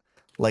out.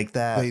 Like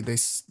that.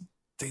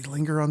 They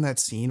linger on that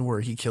scene where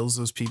he kills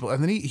those people,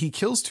 and then he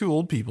kills two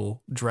old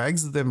people,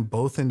 drags them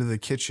both into the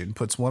kitchen,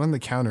 puts one on the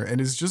counter,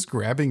 and is just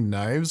grabbing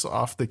knives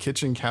off the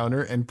kitchen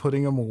counter and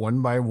putting them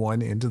one by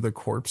one into the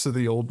corpse of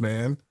the old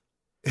man.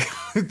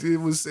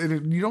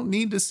 You don't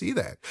need to see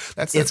that.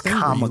 It's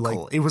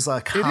comical. It was a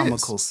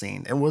comical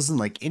scene. It wasn't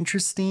like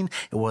interesting.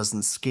 It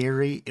wasn't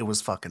scary. It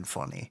was fucking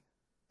funny.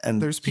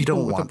 And there's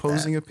people with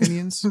opposing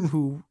opinions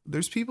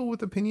there's people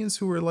with opinions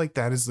who are like,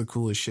 that is the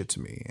coolest shit to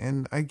me.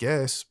 And I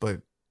guess,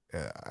 but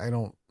I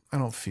don't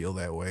feel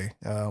that way.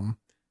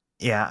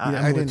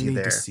 I didn't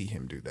need to see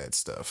him do that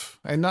stuff.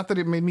 And not that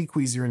it made me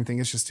queasy or anything.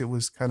 It's just, it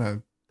was kind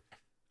of,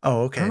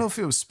 oh, okay. I don't know if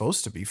it was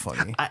supposed to be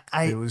funny.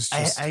 It was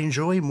just, I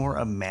enjoy more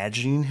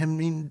imagining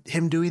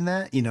him doing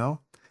that,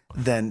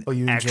 than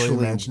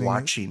actually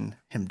watching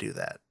him do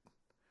that.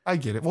 I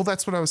get it. Well,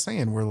 that's what I was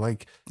saying. We're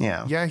like,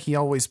 yeah, he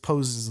always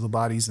poses the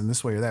bodies in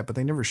this way or that, but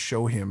they never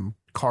show him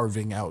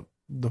carving out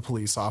the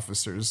police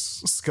officer's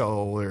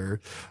skull or,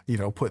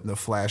 putting the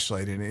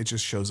flashlight in it. It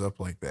just shows up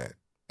like that.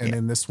 And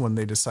in this one,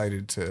 they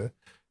decided to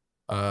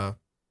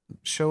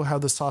show how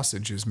the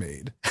sausage is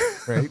made,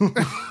 right?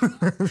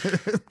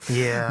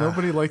 Yeah.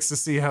 Nobody likes to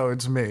see how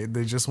it's made.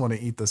 They just want to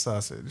eat the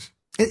sausage.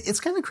 It's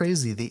kind of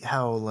crazy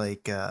how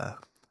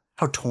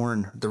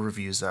torn the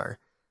reviews are.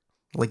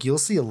 Like, you'll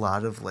see a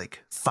lot of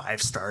like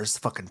 5 stars,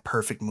 fucking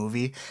perfect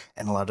movie,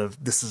 and a lot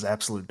of this is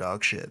absolute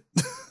dog shit.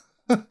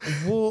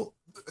 Well,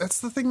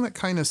 that's the thing that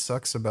kind of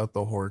sucks about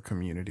the horror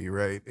community,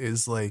 right?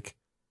 Is like,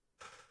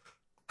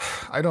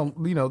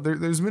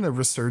 there's been a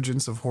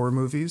resurgence of horror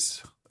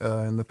movies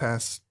in the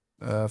past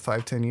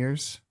 5-10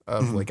 years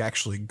of like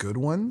actually good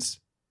ones.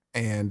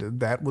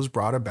 And that was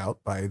brought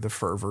about by the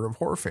fervor of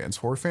horror fans.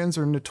 Horror fans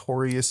are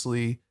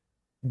notoriously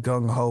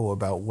gung-ho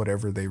about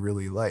whatever they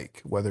really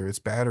like, whether it's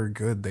bad or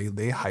good.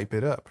 They hype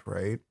it up,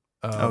 right?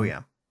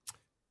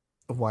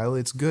 While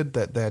it's good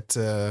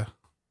that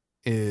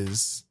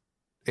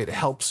it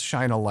helps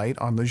shine a light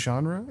on the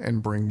genre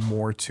and bring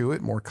more to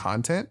it, more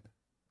content.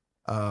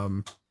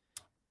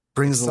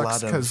 Brings a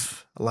lot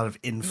of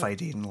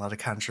infighting, a lot of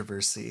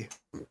controversy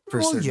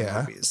for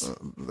certain movies.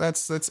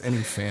 That's any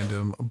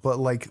fandom, but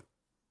like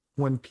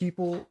when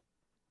people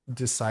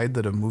decide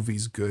that a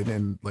movie's good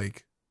and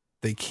like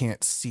they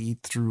can't see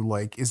through,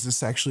 like, is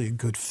this actually a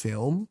good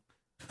film?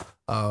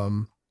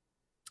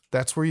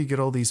 That's where you get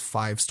all these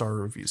 5-star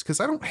reviews.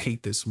 Because I don't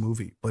hate this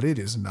movie, but it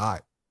is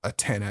not a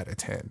 10 out of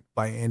 10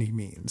 by any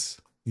means.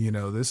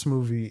 This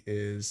movie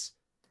is...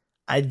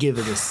 I'd give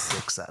it a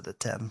 6 out of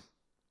 10.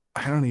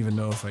 I don't even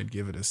know if I'd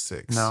give it a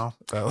 6. No.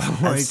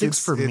 Like,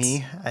 6 for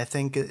me, I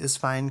think is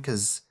fine,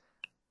 because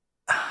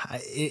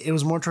it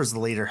was more towards the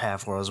later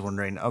half where I was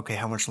wondering, okay,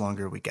 how much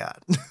longer we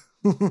got?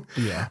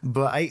 Yeah.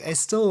 But I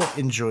still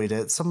enjoyed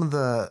it. Some of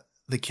the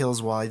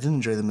kills, while I didn't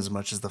enjoy them as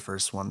much as the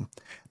first one,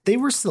 they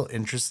were still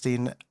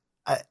interesting.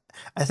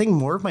 I think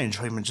more of my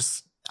enjoyment,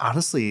 just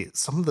honestly,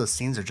 some of the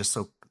scenes are just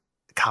so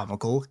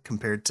comical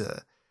compared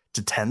to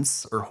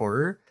tense or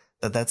horror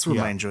that's where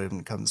my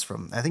enjoyment comes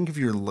from. I think if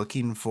you're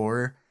looking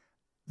for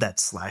that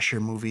slasher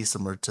movie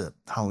similar to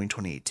Halloween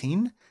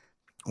 2018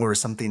 or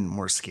something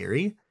more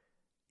scary,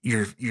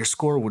 your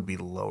score would be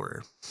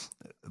lower.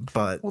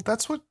 But well,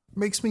 that's what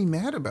makes me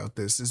mad about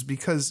this, is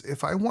because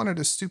if I wanted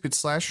a stupid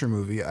slasher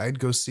movie, I'd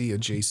go see a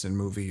Jason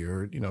movie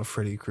or,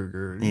 Freddy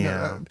Krueger.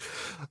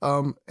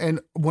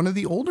 And one of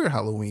the older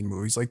Halloween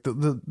movies, like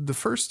the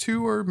first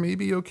 2 are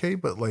maybe okay,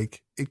 but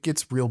like it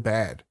gets real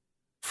bad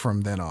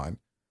from then on.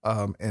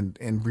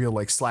 And real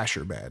like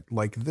slasher bad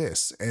like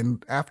this.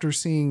 And after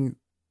seeing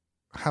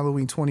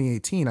Halloween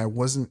 2018, I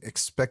wasn't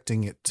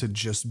expecting it to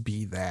just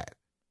be that.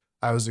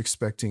 I was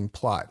expecting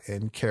plot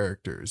and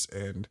characters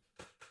and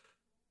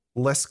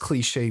less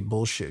cliche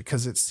bullshit,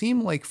 because it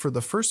seemed like for the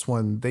first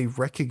one, they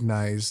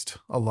recognized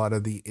a lot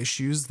of the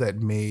issues that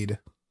made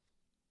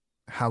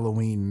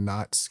Halloween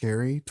not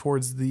scary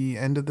towards the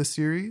end of the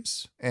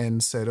series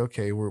and said,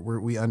 okay,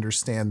 we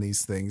understand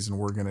these things and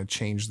we're going to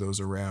change those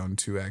around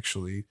to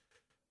actually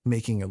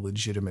making a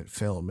legitimate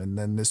film. And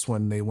then this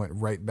one, they went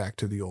right back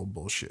to the old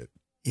bullshit.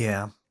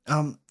 Yeah.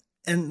 And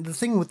the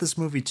thing with this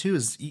movie too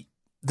is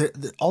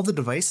all the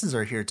devices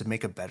are here to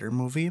make a better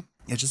movie.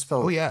 It just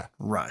felt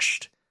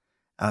rushed.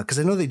 Because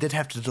I know they did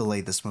have to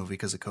delay this movie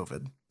because of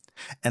COVID.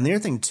 And the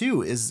other thing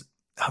too is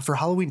for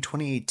Halloween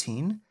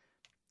 2018,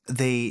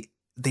 they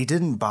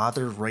didn't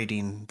bother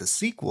writing the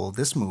sequel,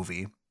 this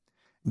movie,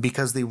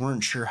 because they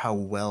weren't sure how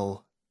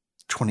well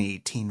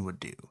 2018 would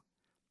do.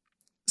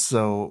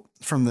 So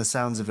from the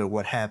sounds of it,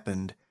 what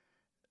happened,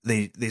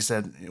 they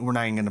said, we're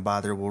not even going to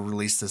bother. We'll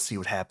release this, see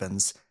what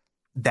happens.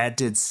 That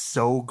did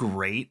so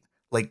great.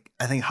 Like,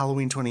 I think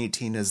Halloween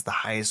 2018 is the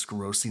highest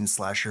grossing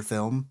slasher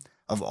film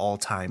of all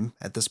time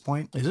at this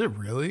point. Is it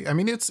really? I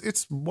mean,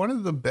 it's one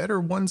of the better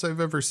ones I've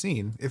ever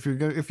seen. If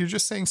you're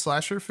just saying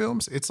slasher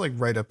films, it's like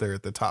right up there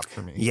at the top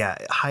for me. Yeah,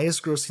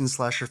 highest grossing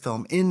slasher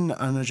film in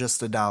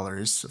unadjusted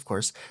dollars, of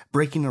course,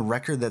 breaking a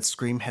record that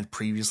Scream had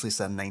previously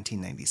set in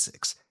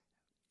 1996.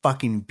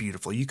 Fucking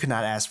beautiful. You could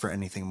not ask for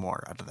anything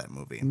more out of that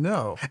movie.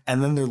 No.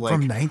 And then they're like,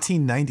 from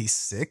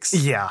 1996?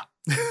 Yeah.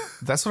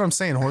 That's what I'm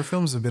saying. Horror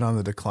films have been on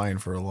the decline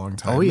for a long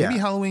time. Oh, yeah. Maybe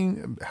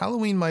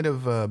Halloween might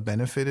have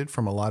benefited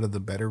from a lot of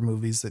the better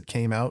movies that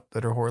came out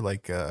that are horror,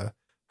 like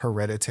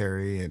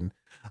Hereditary and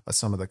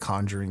some of the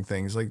Conjuring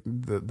things, like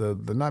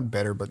the not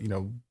better, but, you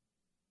know,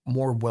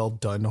 more well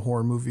done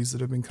horror movies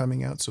that have been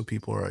coming out. So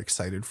people are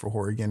excited for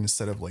horror again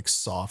instead of like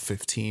Saw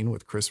 15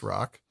 with Chris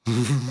Rock.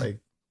 Like,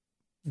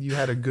 you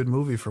had a good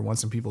movie for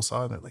once and people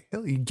saw it and they're like,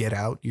 hell, you Get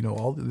Out, you know,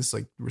 all this,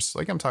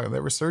 like I'm talking,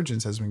 that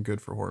resurgence has been good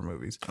for horror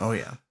movies. Oh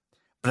yeah.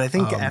 But I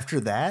think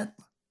after that,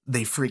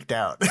 they freaked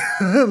out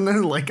and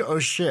they're like, oh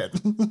shit.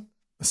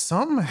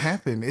 Something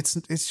happened.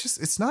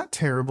 It's not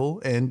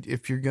terrible. And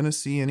if you're going to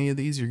see any of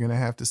these, you're going to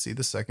have to see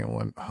the second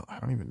one. Oh, I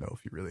don't even know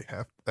if you really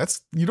have.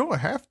 You don't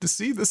have to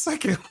see the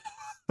second.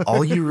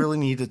 All you really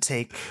need to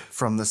take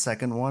from the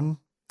second one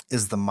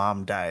is the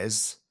mom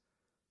dies.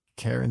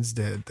 Karen's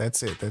dead.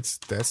 That's it. That's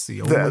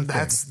the only thing.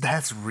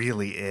 That's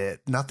really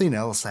it. Nothing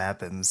else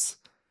happens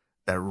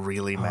that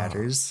really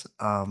matters.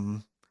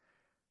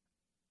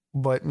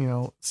 But, you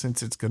know,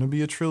 since it's going to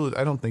be a trilogy,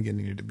 I don't think it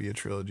needed to be a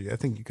trilogy. I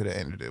think you could have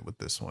ended it with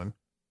this one.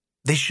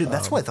 They should.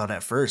 That's what I thought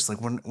at first.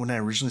 Like when I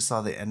originally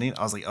saw the ending,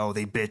 I was like, oh,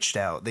 they bitched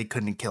out. They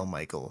couldn't kill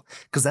Michael.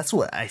 Because that's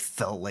what I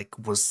felt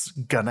like was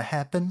going to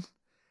happen,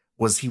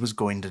 was he was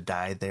going to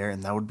die there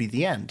and that would be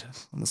the end.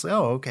 And it's like,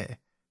 oh, okay.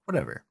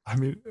 Whatever. I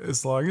mean,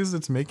 as long as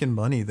it's making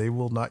money, they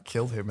will not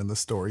kill him and the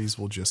stories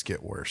will just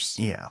get worse.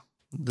 Yeah.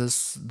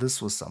 This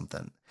was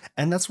something.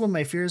 And that's what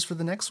my fear is for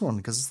the next one.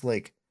 Because it's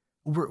like,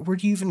 where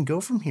do you even go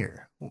from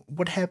here?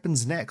 What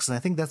happens next? And I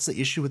think that's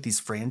the issue with these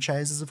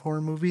franchises of horror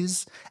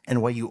movies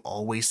and why you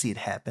always see it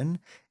happen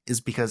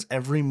is because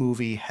every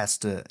movie has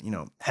to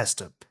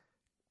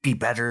be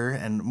better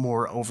and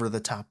more over the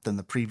top than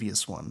the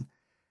previous one.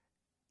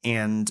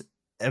 And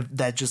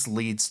that just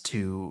leads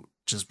to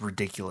just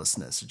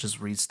ridiculousness. It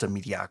just leads to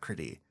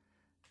mediocrity.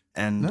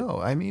 And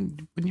no, I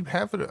mean, when you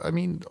have it, I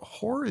mean,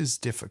 horror is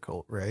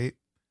difficult, right?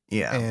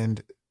 Yeah.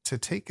 And to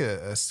take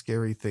a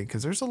scary thing,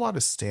 because there's a lot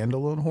of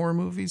standalone horror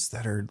movies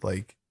that are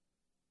like,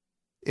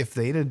 if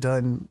they'd have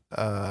done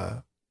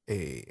a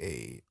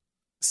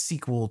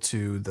sequel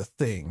to The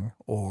Thing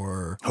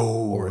or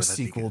a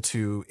sequel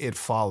to It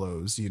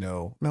Follows, you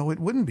know, no, it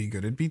wouldn't be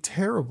good. It'd be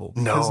terrible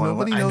because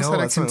nobody knows how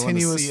to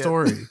continue a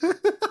story.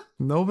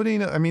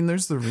 Nobody I mean,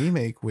 there's the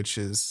remake, which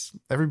is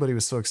everybody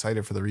was so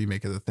excited for the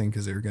remake of The Thing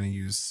because they were going to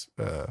use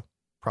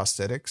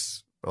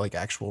prosthetics, like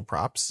actual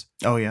props.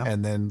 Oh yeah.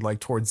 And then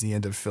like towards the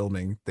end of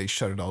filming, they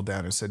shut it all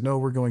down and said, no,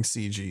 we're going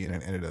CG. And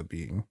it ended up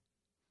being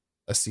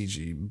a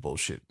CG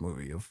bullshit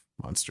movie of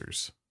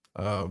monsters.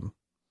 I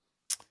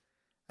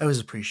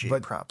always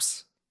appreciate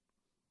props.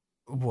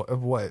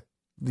 What?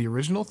 The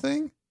original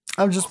Thing?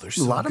 I'm just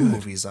a lot of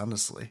movies,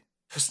 honestly.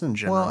 Just in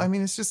general. Well, I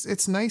mean,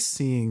 it's nice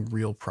seeing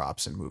real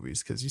props in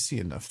movies because you see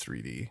enough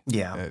 3D.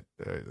 Yeah.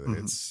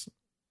 It's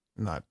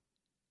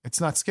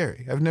not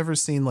scary. I've never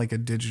seen like a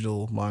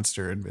digital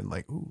monster and been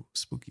like, ooh,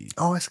 spooky.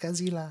 Oh, it's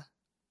Godzilla.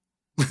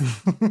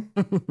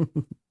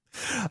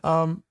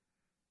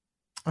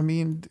 I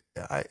mean,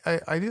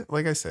 I did,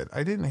 like I said,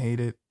 I didn't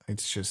hate it.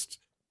 It's just,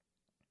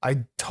 I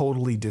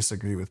totally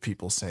disagree with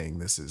people saying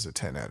this is a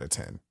 10 out of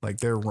 10. Like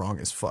they're wrong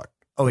as fuck.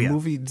 Oh the yeah.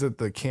 Movie,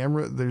 the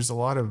camera, there's a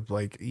lot of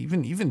like,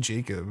 even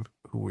Jacob,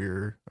 who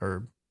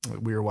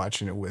we were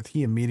watching it with,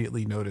 he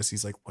immediately noticed,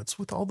 he's like, what's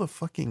with all the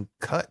fucking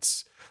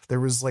cuts?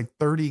 There was like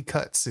 30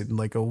 cuts in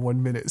like a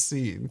 1 minute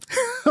scene.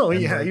 Oh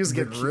yeah. Like, he was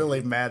getting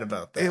really mad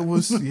about that. It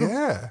was,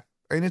 yeah.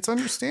 And it's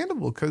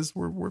understandable because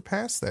we're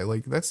past that.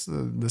 Like that's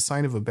the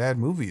sign of a bad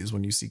movie is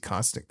when you see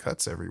constant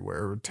cuts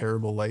everywhere or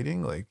terrible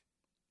lighting. Like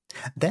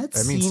that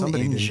scene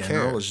in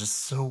general is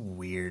just so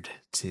weird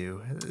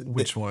too.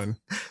 Which one?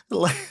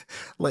 Like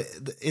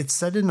it's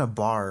set in a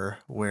bar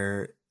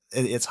where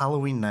it's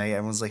Halloween night.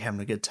 Everyone's like having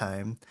a good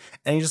time.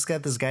 And you just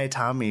got this guy,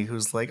 Tommy,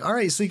 who's like, all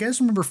right, so you guys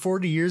remember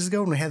 40 years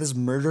ago when we had this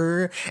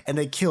murderer and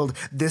they killed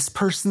this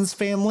person's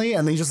family?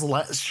 And he just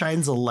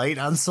shines a light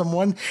on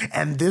someone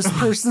and this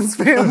person's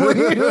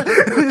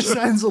family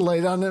shines a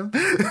light on him.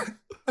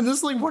 And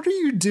it's like, what are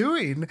you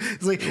doing?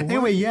 It's like,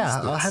 anyway,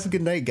 yeah, I'll have a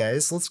good night,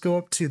 guys. Let's go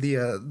up to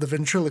the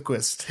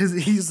ventriloquist.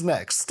 He's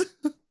next.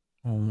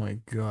 Oh my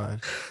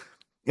God.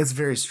 It's a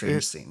very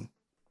strange scene.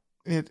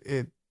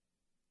 It's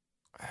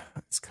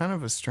kind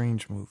of a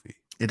strange movie.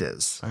 It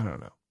is. I don't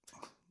know.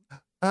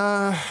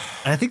 And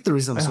I think the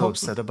reason I'm so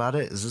upset about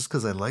it is just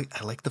because I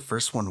like the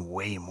first one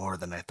way more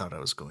than I thought I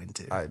was going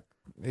to.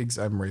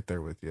 I'm right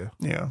there with you.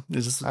 Yeah,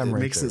 it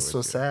makes it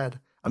so sad.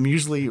 I'm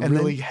usually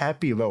really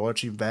happy about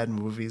watching bad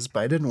movies, but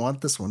I didn't want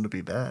this one to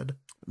be bad.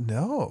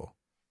 No.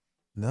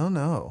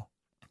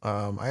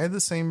 I had the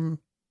same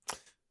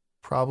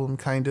problem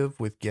kind of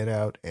with Get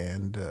Out,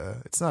 and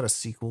it's not a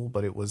sequel,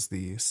 but it was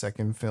the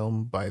second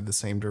film by the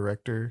same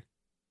director.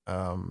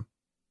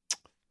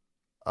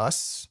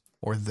 Us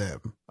or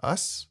Them?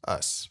 Us.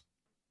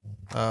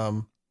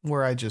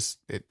 Where I just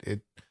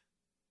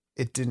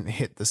it didn't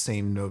hit the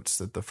same notes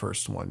that the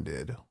first one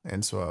did.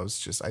 And so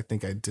I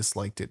think I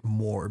disliked it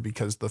more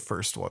because the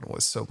first one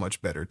was so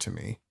much better to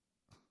me.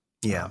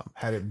 Yeah.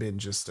 Had it been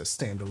just a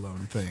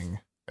standalone thing.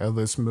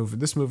 This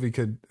movie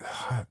could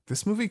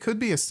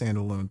be a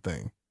standalone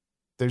thing.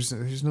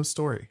 There's no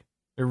story.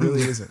 There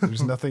really isn't.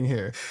 There's nothing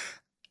here.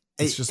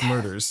 It's just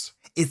murders.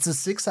 It's a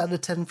 6 out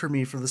of 10 for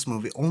me for this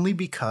movie, only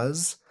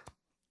because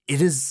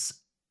it is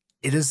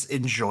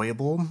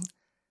enjoyable,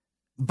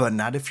 but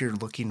not if you're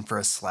looking for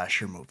a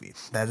slasher movie.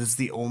 That is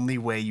the only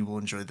way you will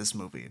enjoy this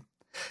movie.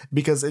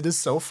 Because it is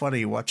so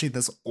funny watching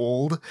this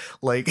old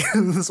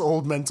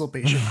mental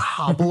patient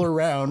hobble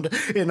around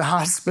in a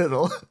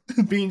hospital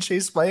being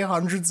chased by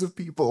hundreds of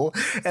people,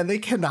 and they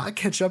cannot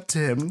catch up to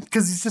him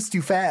because he's just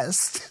too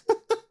fast.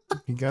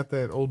 He got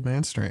that old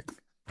man strength.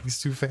 He's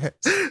too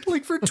fast.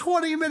 Like for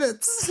 20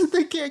 minutes,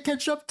 they can't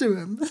catch up to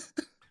him.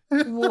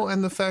 Well,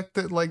 and the fact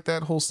that like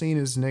that whole scene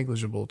is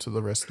negligible to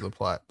the rest of the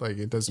plot. Like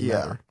it doesn't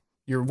matter.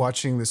 You're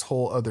watching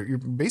you're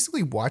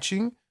basically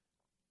watching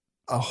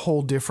a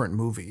whole different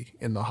movie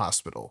in the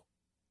hospital.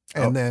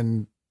 And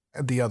then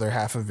the other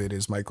half of it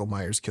is Michael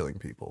Myers killing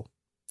people.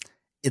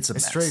 It's a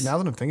mess. Straight, now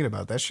that I'm thinking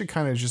about it, that should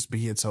kind of just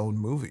be its own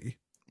movie.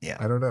 Yeah.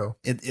 I don't know.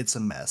 It's a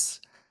mess.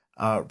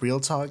 Real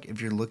talk,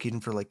 if you're looking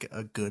for like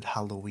a good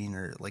Halloween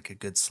or like a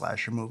good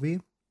slasher movie,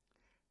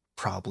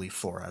 probably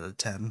 4 out of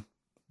 10.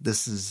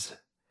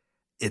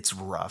 It's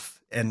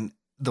rough. And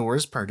the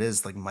worst part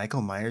is like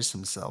Michael Myers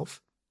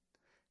himself,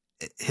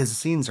 his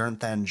scenes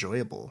aren't that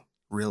enjoyable,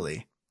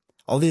 really.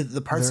 All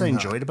the parts I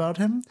enjoyed about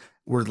him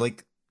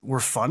were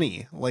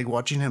funny. Like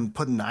watching him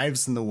put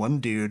knives in the one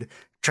dude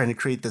trying to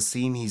create the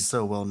scene he's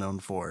so well known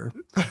for.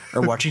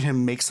 Or watching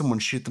him make someone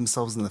shoot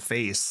themselves in the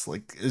face.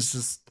 Like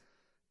it's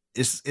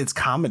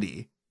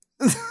comedy.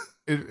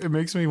 It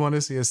makes me want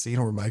to see a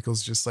scene where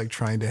Michael's just like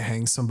trying to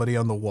hang somebody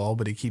on the wall,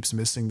 but he keeps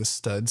missing the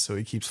stud, so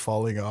he keeps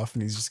falling off,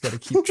 and he's just got to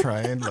keep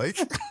trying, like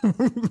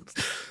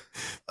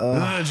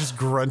just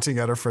grunting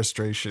out of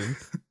frustration.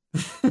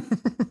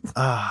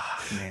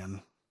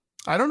 Man.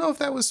 I don't know if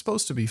that was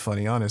supposed to be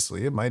funny,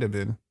 honestly. It might have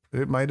been,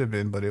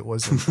 but it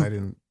wasn't.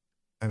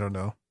 I don't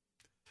know.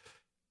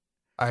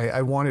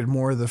 I wanted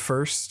more of the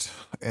first,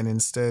 and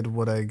instead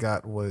what I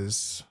got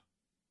was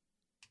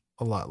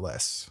a lot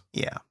less.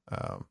 Yeah.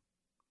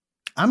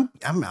 I'm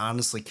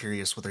honestly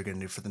curious what they're going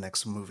to do for the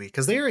next movie,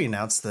 because they already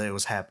announced that it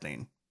was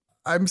happening.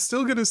 I'm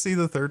still going to see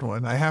the third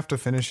one. I have to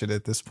finish it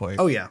at this point.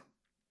 Oh yeah.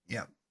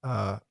 Yeah.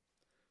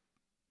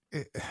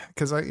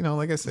 Because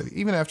like I said,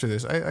 even after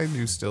this, I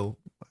do still,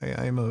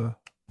 I'm a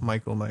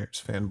Michael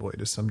Myers fanboy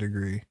to some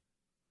degree.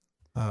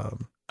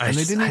 And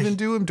they didn't even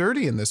do him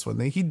dirty in this one.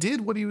 He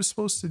did what he was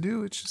supposed to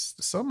do. It's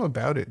just something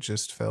about it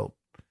just felt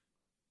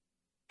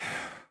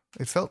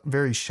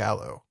very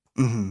shallow.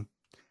 Mm-hmm.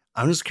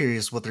 I'm just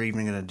curious what they're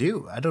even going to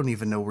do. I don't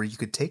even know where you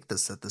could take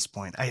this at this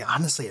point. I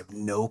honestly have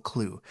no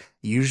clue.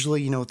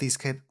 Usually, with these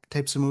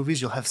types of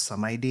movies, you'll have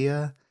some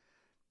idea.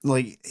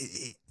 Like,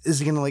 is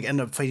he going to like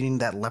end up fighting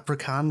that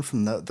leprechaun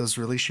from those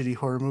really shitty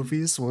horror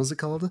movies? What was it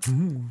called?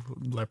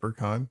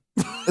 Leprechaun.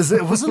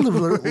 It wasn't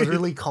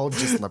literally called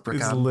just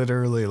Leprechaun. It's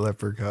literally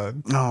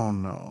Leprechaun. Oh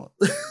no.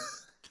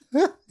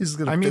 He's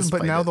gonna.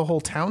 But now the whole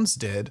town's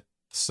dead.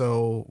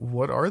 So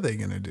what are they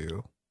going to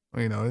do?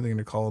 Are they going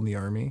to call in the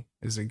army?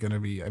 Is it going to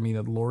be?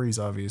 Laurie's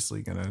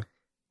obviously going to.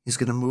 He's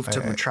going to move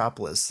to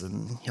Metropolis,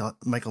 and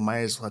Michael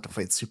Myers will have to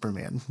fight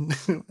Superman.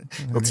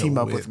 He'll team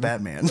up with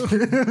Batman.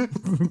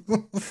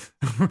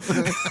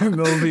 And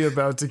they'll be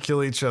about to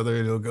kill each other,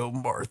 and he'll go,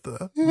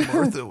 Martha.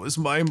 Martha was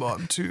my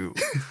mom, too.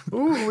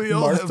 Oh, we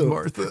all have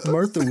Martha.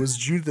 Martha was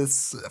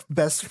Judith's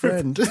best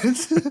friend.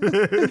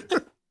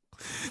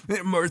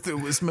 Martha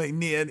was my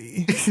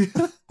nanny.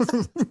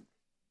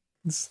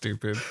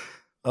 Stupid.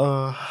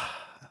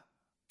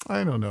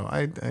 I don't know.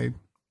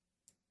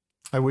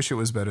 I wish it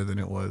was better than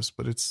it was,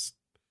 but it's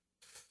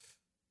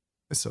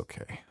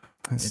okay.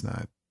 It's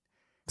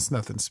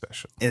nothing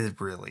special. It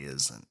really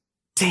isn't.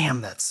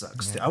 Damn, that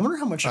sucks, dude. I wonder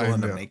how much it'll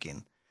end up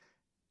making.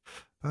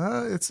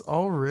 It's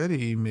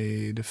already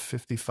made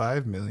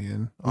 55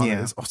 million.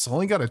 It's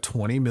only got a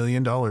 $20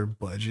 million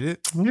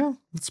budget. Yeah,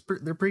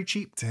 they're pretty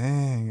cheap.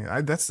 Dang,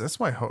 that's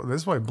why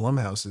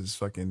Blumhouse is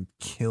fucking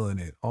killing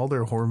it. All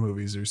their horror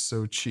movies are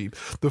so cheap.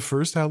 The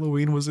first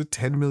Halloween was a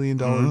 $10 million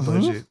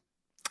budget.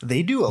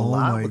 They do a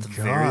lot with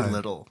very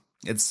little.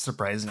 It's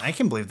surprising. I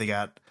can't believe they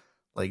got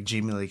like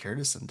Jamie Lee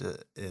Curtis into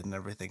it and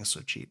everything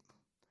so cheap.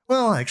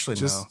 Well, actually,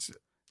 no,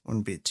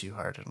 wouldn't be too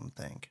hard. I don't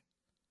think.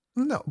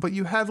 No, but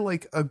you had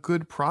like a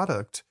good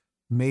product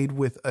made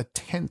with a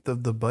tenth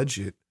of the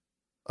budget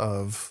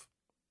of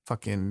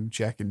fucking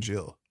Jack and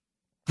Jill.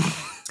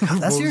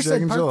 That's your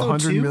sad part, though,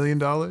 $100 million.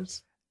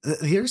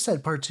 The other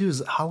sad part too is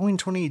that Halloween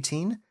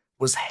 2018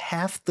 was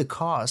half the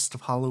cost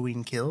of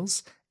Halloween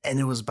Kills, and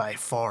it was by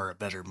far a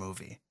better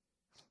movie.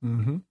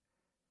 Mm-hmm.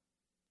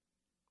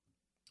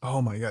 Oh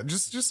my God.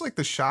 Just like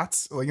the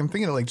shots, like I'm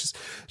thinking of like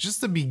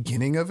just the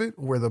beginning of it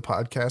where the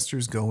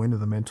podcasters go into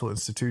the mental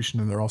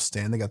institution and they're all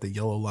standing, they got the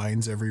yellow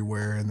lines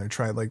everywhere and they're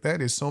trying, like,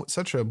 that is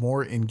such a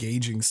more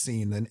engaging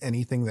scene than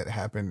anything that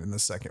happened in the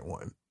second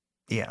one.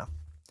 Yeah.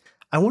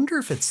 I wonder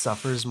if it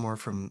suffers more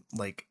from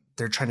like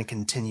they're trying to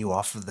continue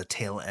off of the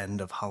tail end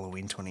of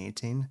Halloween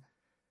 2018.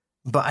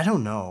 But I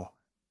don't know.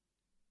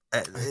 I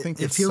think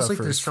it feels like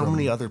there's so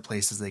many other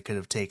places they could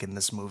have taken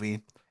this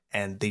movie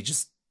and they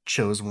just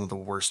chose one of the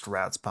worst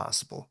routes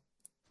possible.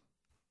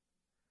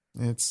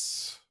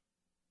 It's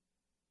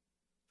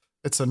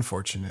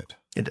unfortunate.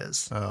 It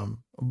is.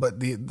 But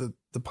the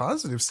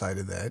positive side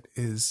of that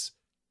is,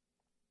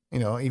 you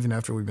know, even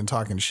after we've been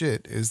talking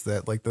shit, is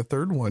that like the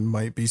third one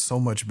might be so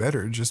much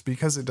better just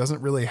because it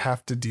doesn't really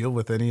have to deal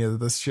with any of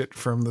the shit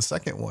from the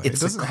second one. It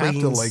doesn't have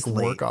to like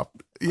work off.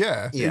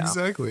 Yeah,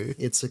 exactly.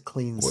 It's a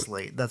clean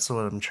slate. That's what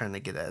I'm trying to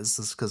get at, is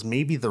this because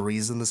maybe the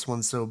reason this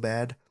one's so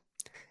bad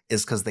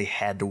is because they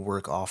had to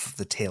work off of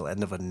the tail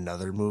end of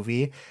another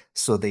movie.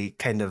 So they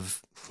kind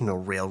of, you know,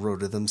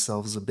 railroaded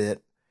themselves a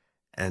bit.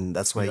 And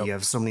that's why you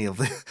have so many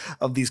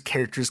of these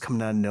characters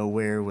coming out of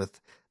nowhere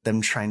with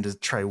them trying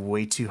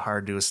way too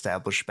hard to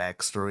establish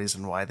backstories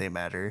and why they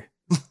matter.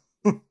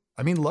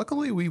 I mean,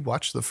 luckily we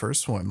watched the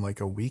first one like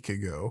a week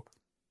ago.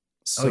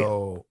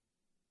 So,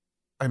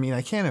 I mean,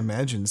 I can't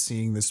imagine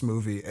seeing this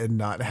movie and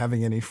not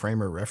having any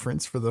frame of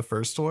reference for the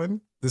first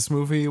one. This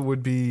movie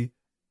would be...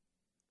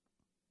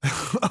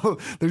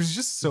 there's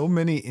just so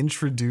many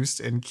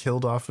introduced and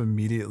killed off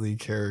immediately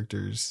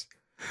characters.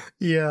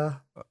 Yeah.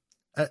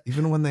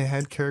 Even when they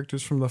had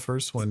characters from the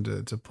first one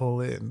to pull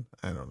in,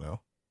 I don't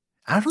know.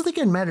 I don't think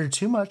it mattered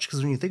too much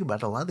because when you think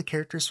about it, a lot of the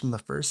characters from the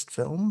first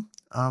film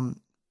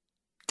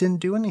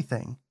didn't do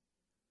anything.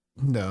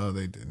 No,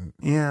 they didn't.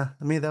 Yeah,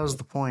 I mean, that was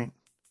the point.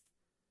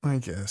 I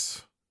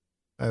guess.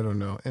 I don't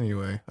know.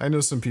 Anyway, I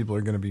know some people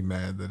are going to be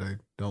mad that I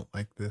don't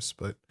like this,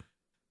 but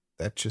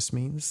that just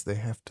means they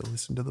have to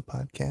listen to the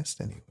podcast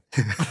anyway.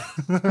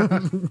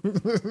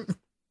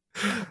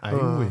 I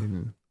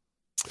win.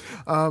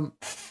 I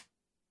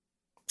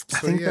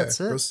think that's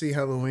it. Go see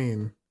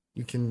Halloween.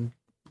 You can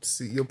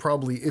see. You'll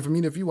probably,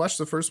 if you watch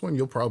the first one,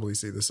 you'll probably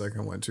see the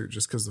second one too,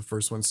 just because the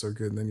first one's so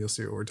good, and then you'll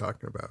see what we're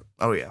talking about.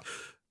 Oh yeah.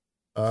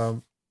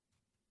 I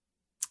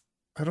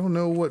don't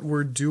know what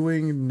we're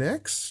doing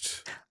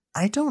next.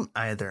 I don't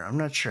either. I'm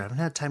not sure. I haven't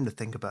had time to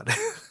think about it.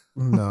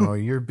 No,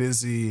 you're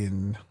busy,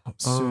 and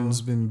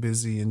Soon's been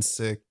busy and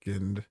sick,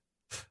 and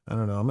I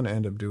don't know. I'm going to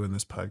end up doing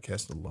this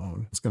podcast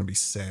alone. It's going to be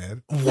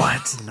sad.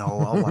 What? No,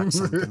 I'll watch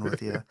something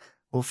with you.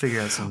 We'll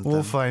figure out something.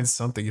 We'll find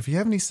something. If you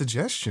have any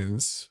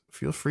suggestions,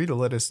 feel free to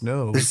let us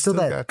know. There's still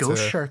that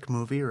Ghost Shark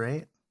movie,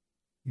 right?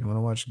 You want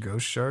to watch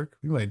Ghost Shark?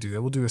 We might do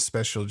that. We'll do a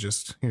special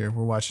just here.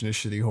 We're watching a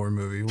shitty horror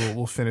movie.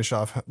 We'll finish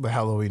off the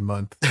Halloween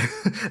month.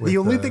 The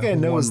only thing I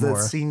know is that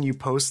scene you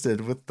posted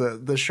with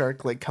the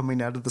shark like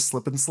coming out of the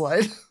slip and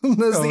slide.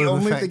 That's the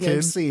only thing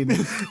I've seen.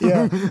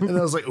 Yeah. And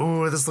I was like,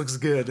 oh, this looks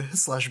good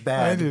 /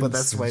 bad, but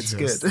that's why it's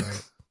good.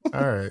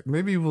 All right.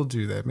 Maybe we'll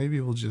do that.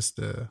 Maybe we'll just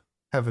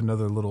have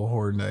another little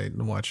horror night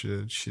and watch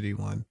a shitty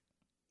one.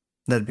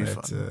 That'd be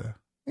fun.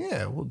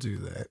 Yeah, we'll do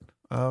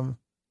that.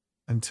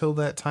 Until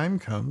that time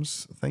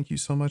comes, thank you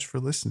so much for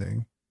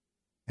listening.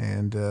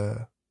 And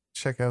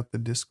check out the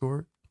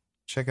Discord.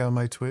 Check out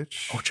my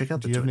Twitch. Oh, check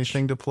out the Twitch. Do you have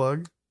anything to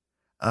plug?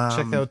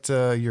 Check out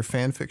your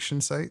fan fiction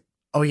site.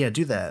 Oh, yeah,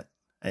 do that.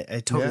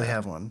 I totally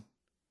have one.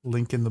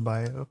 Link in the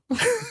bio.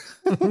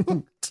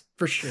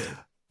 For sure.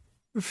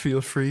 Feel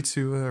free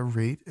to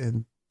rate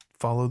and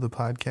follow the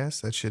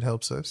podcast. That shit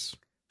helps us.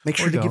 Make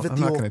sure to give it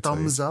the old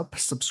thumbs up,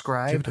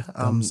 subscribe. Give it a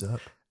thumbs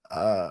up.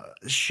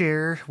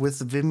 Share with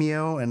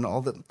Vimeo and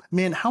all the,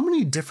 man, how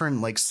many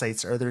different like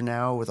sites are there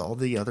now with all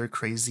the other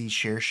crazy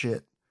share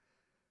shit?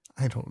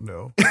 I don't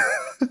know.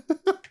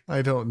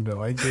 I don't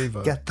know. I gave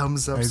up. You got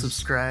thumbs up,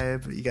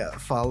 subscribe. You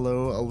got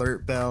follow,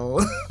 alert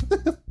bell.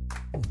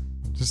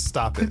 Just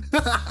stop it.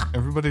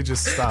 Everybody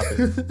just stop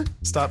it.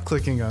 Stop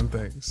clicking on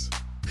things.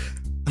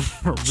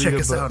 Check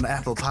us out on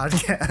Apple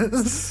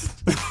Podcasts.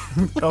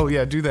 Oh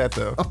yeah, do that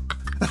though.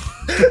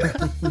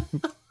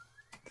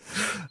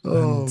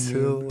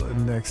 Until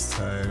next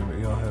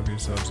time, y'all have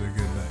yourselves a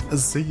good night.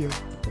 See ya.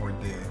 Or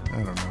day.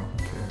 I don't know. Who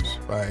cares?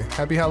 Bye.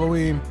 Happy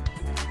Halloween.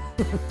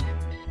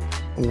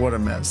 What a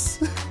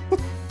mess.